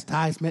as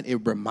chastisement. It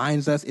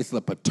reminds us it's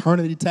a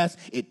paternity test.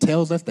 It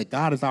tells us that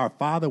God is our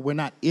Father. We're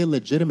not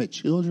illegitimate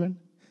children.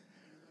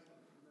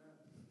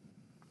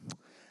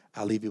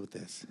 I'll leave you with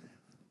this.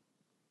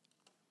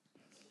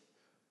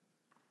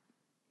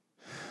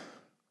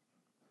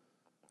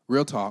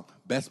 Real talk,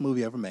 best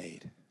movie ever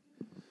made.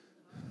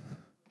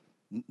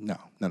 No.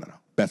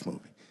 Best movie.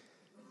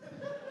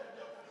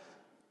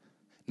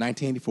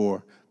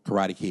 1984,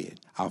 Karate Kid.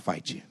 I'll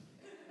fight you.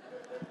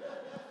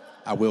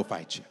 I will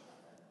fight you.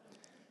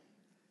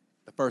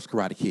 The first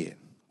Karate Kid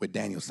with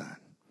Daniel-san.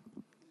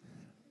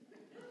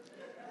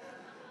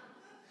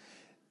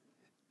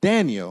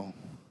 Daniel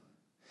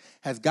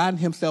has gotten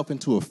himself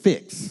into a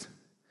fix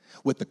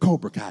with the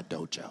Cobra Kai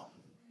dojo.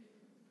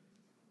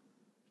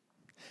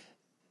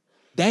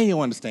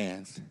 Daniel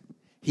understands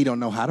he don't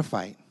know how to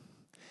fight,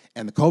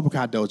 and the Cobra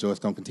Kai dojo is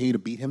going to continue to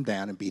beat him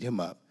down and beat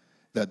him up.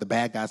 The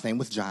bad guy's name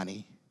was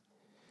Johnny.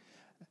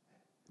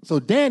 So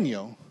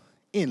Daniel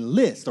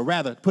enlists, or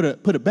rather, put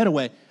a better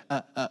way,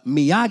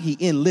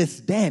 Miyagi enlists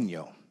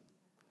Daniel.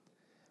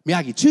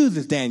 Miyagi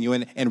chooses Daniel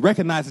and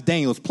recognizes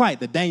Daniel's plight,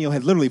 that Daniel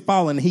has literally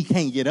fallen and he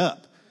can't get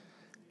up.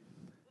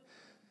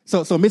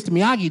 So Mr.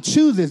 Miyagi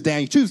chooses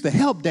Daniel, chooses to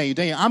help Daniel.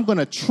 Daniel, I'm going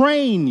to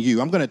train you.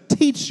 I'm going to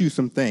teach you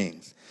some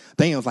things.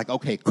 Daniel's like,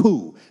 okay,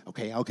 cool.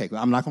 Okay.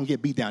 I'm not going to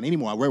get beat down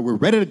anymore. We're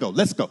ready to go.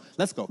 Let's go.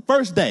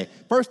 First day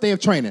of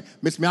training.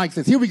 Mr. Miyagi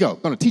says, here we go.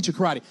 Going to teach you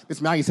karate.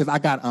 Mr. Miyagi says, I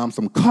got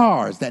some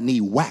cars that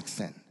need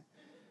waxing.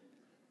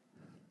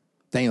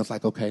 Daniel's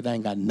like, okay, that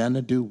ain't got nothing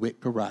to do with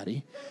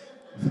karate.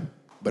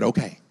 But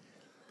okay.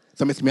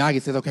 So Mr.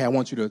 Miyagi says, okay, I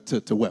want you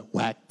to what?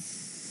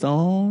 Wax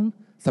on?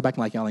 Stop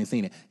acting like y'all ain't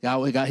seen it.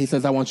 He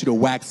says, I want you to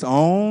wax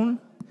on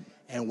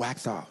and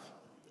wax off.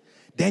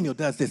 Daniel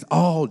does this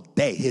all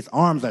day. His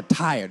arms are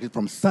tired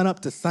from sun up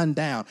to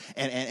sundown.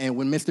 And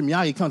when Mr.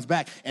 Miyagi comes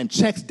back and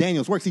checks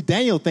Daniel's work, see,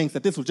 Daniel thinks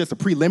that this was just a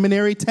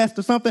preliminary test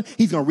or something.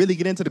 He's going to really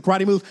get into the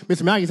karate moves.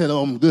 Mr. Miyagi says,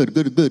 oh, I'm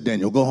good,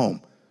 Daniel. Go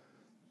home.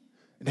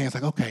 And Daniel's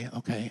like, okay.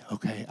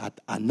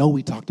 I know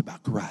we talked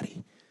about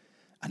karate.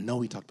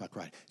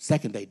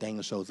 Second day,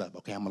 Daniel shows up.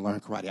 Okay, I'm going to learn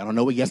karate. I don't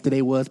know what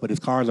yesterday was, but his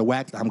cars are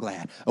waxed. I'm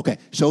glad. Okay,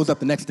 shows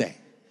up the next day.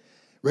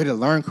 Ready to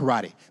learn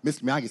karate.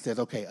 Mr. Miyagi says,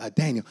 okay,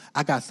 Daniel,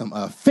 I got some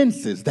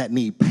fences that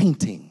need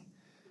painting.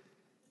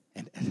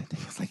 And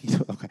Daniel's like,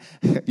 okay.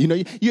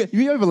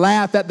 You ever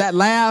laugh? That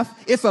laugh,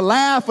 it's a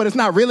laugh, but it's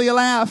not really a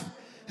laugh.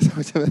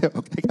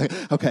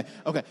 Okay.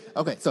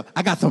 So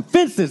I got some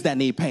fences that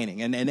need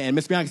painting. And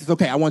Mr. Miyagi says,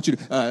 okay, I want you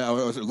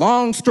to,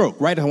 long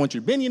stroke, right? I want you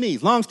to bend your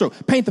knees, long stroke,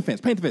 paint the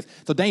fence.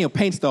 So Daniel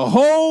paints the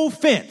whole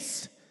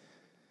fence.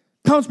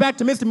 Comes back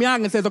to Mr.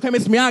 Miyagi and says, okay,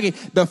 Mr.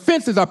 Miyagi, the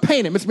fences are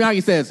painted. Mr.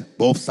 Miyagi says,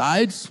 both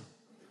sides?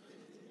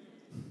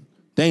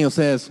 Daniel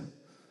says,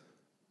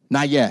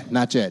 not yet.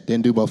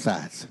 Didn't do both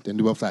sides.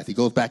 He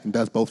goes back and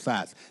does both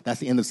sides. That's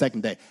the end of the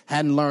second day.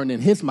 Hadn't learned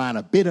in his mind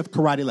a bit of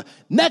karate.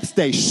 Next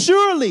day,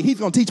 surely he's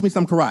going to teach me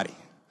some karate.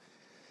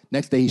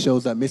 Next day he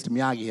shows up. Mr.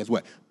 Miyagi has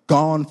what?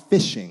 Gone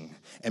fishing.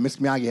 And Mr.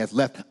 Miyagi has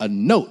left a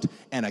note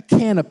and a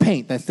can of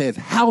paint that says,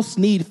 house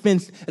need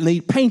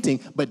painting,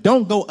 but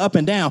don't go up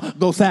and down,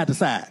 go side to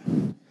side.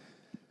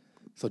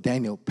 So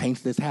Daniel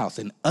paints this house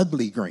in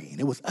ugly green.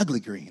 It was ugly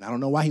green. I don't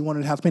know why he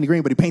wanted the house painted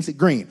green, but he paints it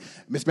green.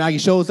 Mr. Miyagi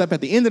shows up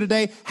at the end of the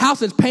day.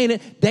 House is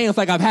painted. Daniel's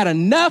like, I've had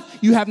enough.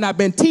 You have not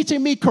been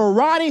teaching me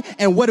karate.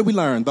 And what did we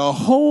learn? The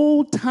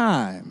whole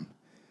time,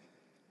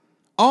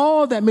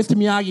 all that Mr.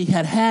 Miyagi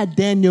had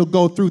Daniel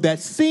go through that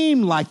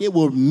seemed like it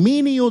were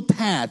menial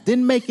tasks,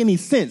 didn't make any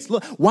sense.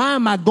 Look, why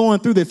am I going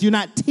through this? You're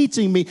not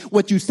teaching me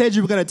what you said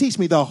you were going to teach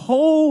me. The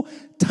whole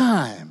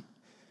time,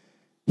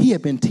 he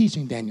had been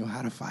teaching Daniel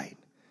how to fight.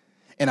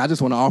 And I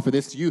just want to offer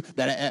this to you,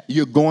 that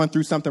you're going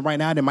through something right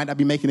now that might not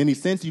be making any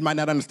sense. You might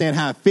not understand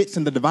how it fits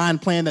in the divine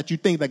plan that you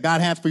think that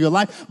God has for your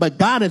life. But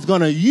God is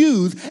going to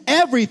use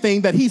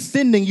everything that he's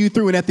sending you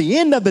through. And at the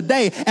end of the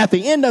day, at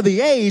the end of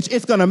the age,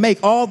 it's going to make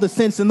all the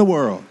sense in the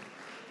world.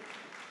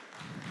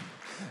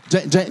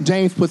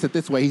 James puts it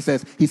this way. He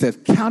says,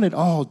 count it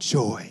all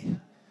joy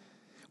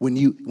when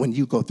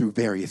you go through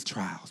various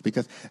trials,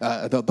 because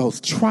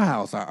those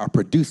trials are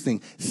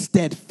producing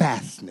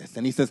steadfastness.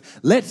 And he says,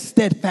 let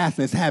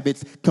steadfastness have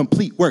its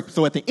complete work.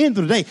 So at the end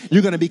of the day,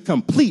 you're going to be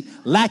complete,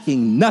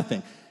 lacking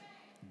nothing.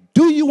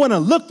 Do you want to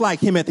look like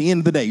him at the end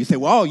of the day? You say,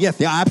 well, oh, yes,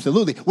 yeah,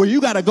 absolutely. Well,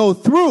 you got to go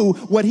through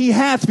what he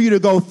has for you to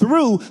go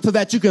through so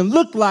that you can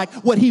look like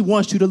what he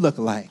wants you to look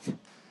like.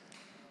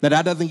 Now,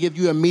 that doesn't give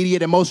you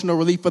immediate emotional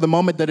relief for the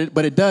moment,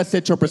 but it does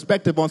set your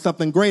perspective on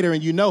something greater,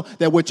 and you know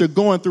that what you're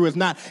going through it's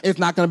not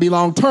going to be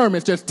long term.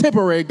 It's just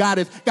temporary. God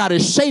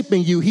is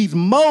shaping you. He's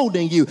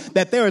molding you.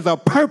 That there is a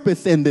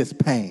purpose in this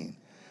pain.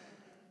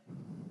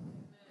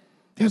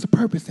 There's a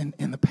purpose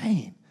in the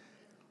pain.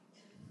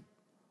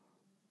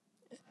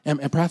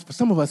 And perhaps for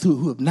some of us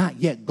who have not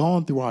yet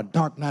gone through our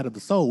dark night of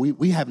the soul,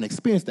 we haven't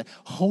experienced that.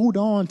 Hold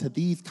on to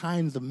these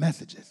kinds of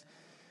messages.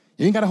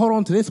 You ain't got to hold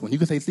on to this one. You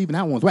can say, Stephen,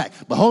 that one's whack.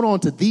 But hold on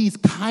to these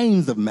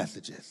kinds of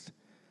messages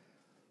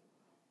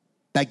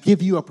that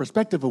give you a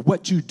perspective of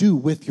what you do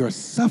with your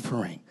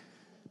suffering.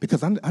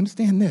 Because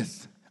understand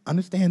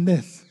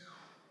this.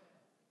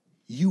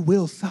 You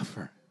will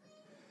suffer.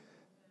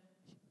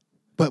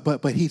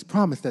 But he's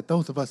promised that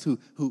those of us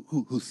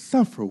who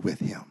suffer with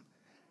him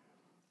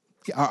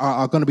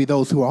are going to be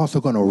those who are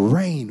also going to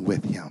reign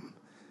with him.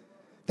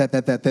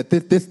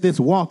 That this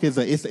walk is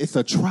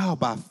a trial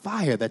by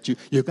fire that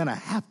you're going to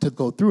have to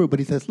go through. But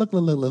he says, look,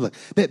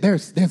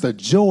 there's a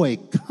joy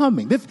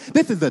coming.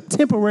 This is a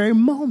temporary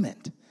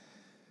moment.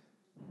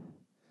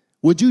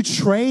 Would you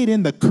trade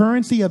in the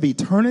currency of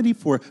eternity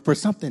for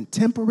something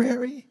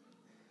temporary?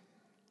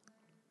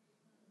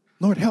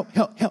 Lord,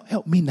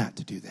 help me not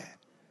to do that.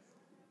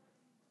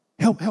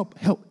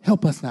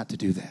 Help us not to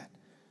do that.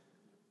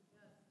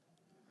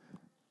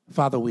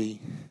 Father, we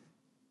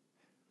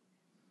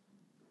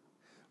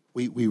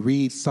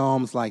read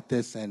Psalms like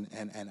this, and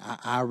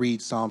I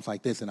read Psalms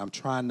like this, and I'm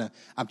trying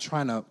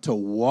to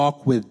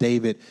walk with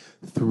David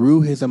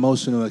through his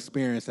emotional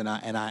experience, and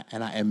I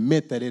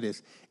admit that it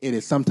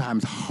is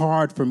sometimes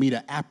hard for me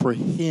to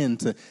apprehend,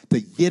 to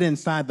get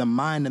inside the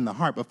mind and the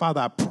heart. But Father,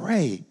 I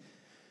pray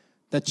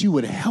that you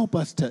would help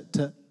us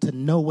to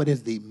know what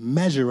is the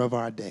measure of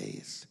our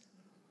days.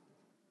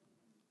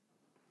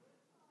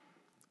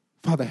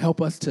 Father,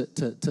 help us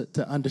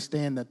to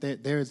understand that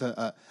there's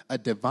a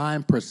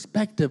divine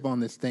perspective on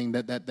this thing,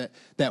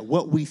 that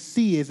what we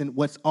see isn't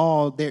what's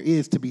all there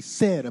is to be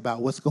said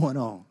about what's going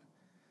on.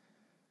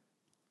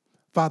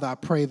 Father, I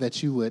pray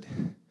that you would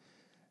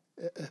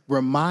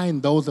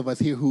remind those of us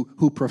here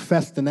who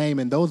profess the name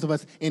and those of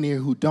us in here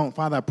who don't.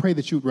 Father, I pray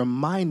that you would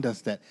remind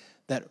us that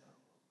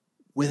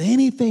with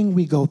anything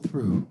we go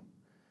through,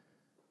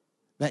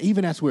 That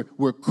even as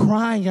we're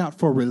crying out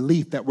for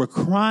relief, that we're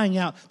crying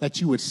out that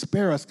you would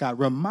spare us, God,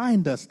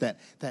 remind us that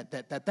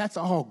that's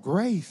all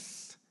grace.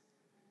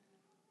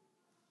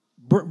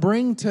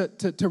 Bring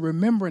to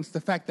remembrance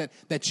the fact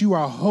that you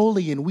are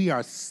holy and we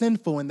are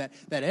sinful, and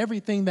that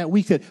everything that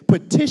we could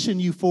petition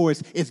you for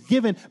is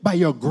given by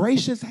your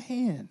gracious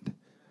hand.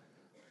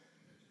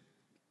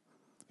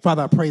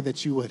 Father, I pray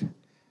that you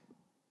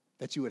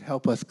would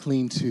help us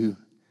cling to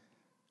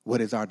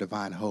what is our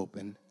divine hope.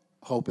 And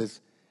hope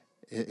is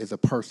a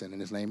person, and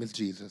his name is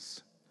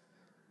Jesus.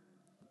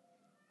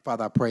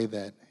 Father, I pray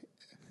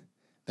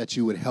that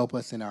you would help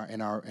us in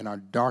our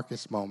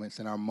darkest moments,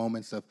 in our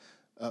moments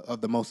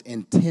of the most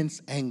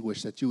intense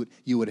anguish, that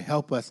you would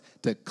help us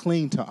to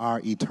cling to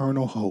our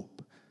eternal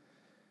hope.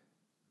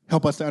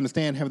 Help us to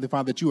understand, Heavenly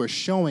Father, that you are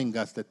showing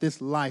us that this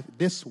life,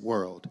 this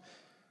world,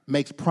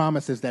 makes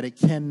promises that it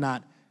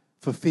cannot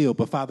fulfill.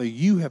 But Father,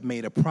 you have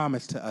made a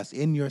promise to us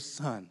in your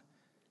Son.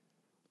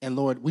 And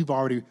Lord, we've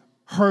already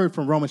heard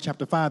from Romans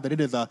chapter 5 that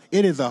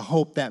it is a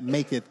hope that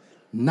maketh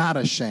not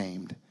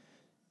ashamed.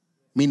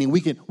 Meaning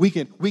we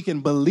can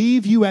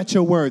believe you at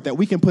your word, that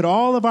we can put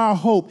all of our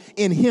hope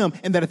in him,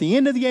 and that at the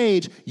end of the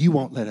age, you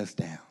won't let us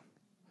down.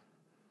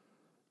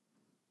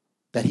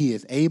 That he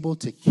is able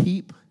to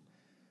keep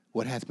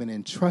what has been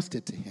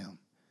entrusted to him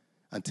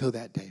until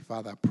that day.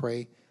 Father, I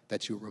pray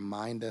that you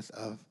remind us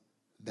of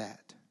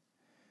that.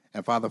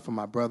 And Father, for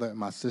my brother and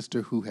my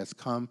sister who has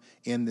come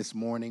in this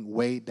morning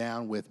weighed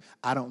down with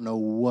I don't know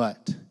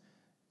what,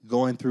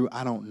 going through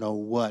I don't know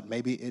what.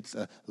 Maybe it's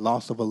a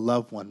loss of a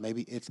loved one.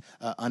 Maybe it's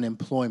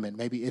unemployment.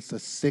 Maybe it's a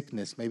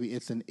sickness. Maybe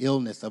it's an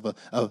illness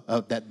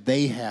that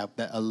they have,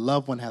 that a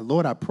loved one has.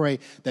 Lord, I pray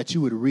that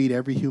you would read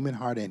every human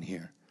heart in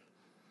here.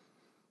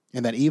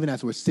 And that even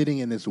as we're sitting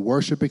in this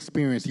worship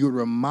experience, you would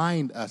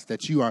remind us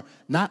that you are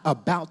not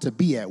about to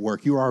be at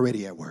work. You're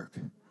already at work.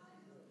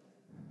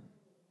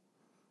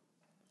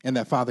 And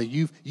that, Father,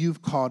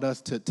 you've called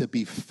us to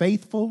be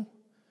faithful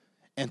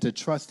and to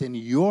trust in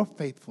your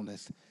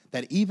faithfulness,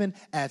 that even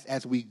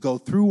as we go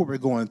through what we're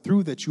going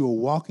through, that you are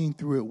walking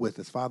through it with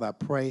us. Father, I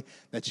pray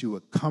that you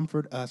would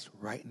comfort us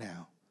right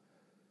now,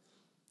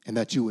 and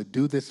that you would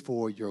do this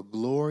for your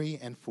glory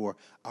and for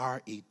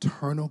our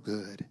eternal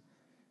good.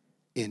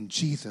 In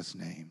Jesus'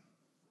 name,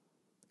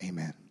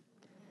 amen.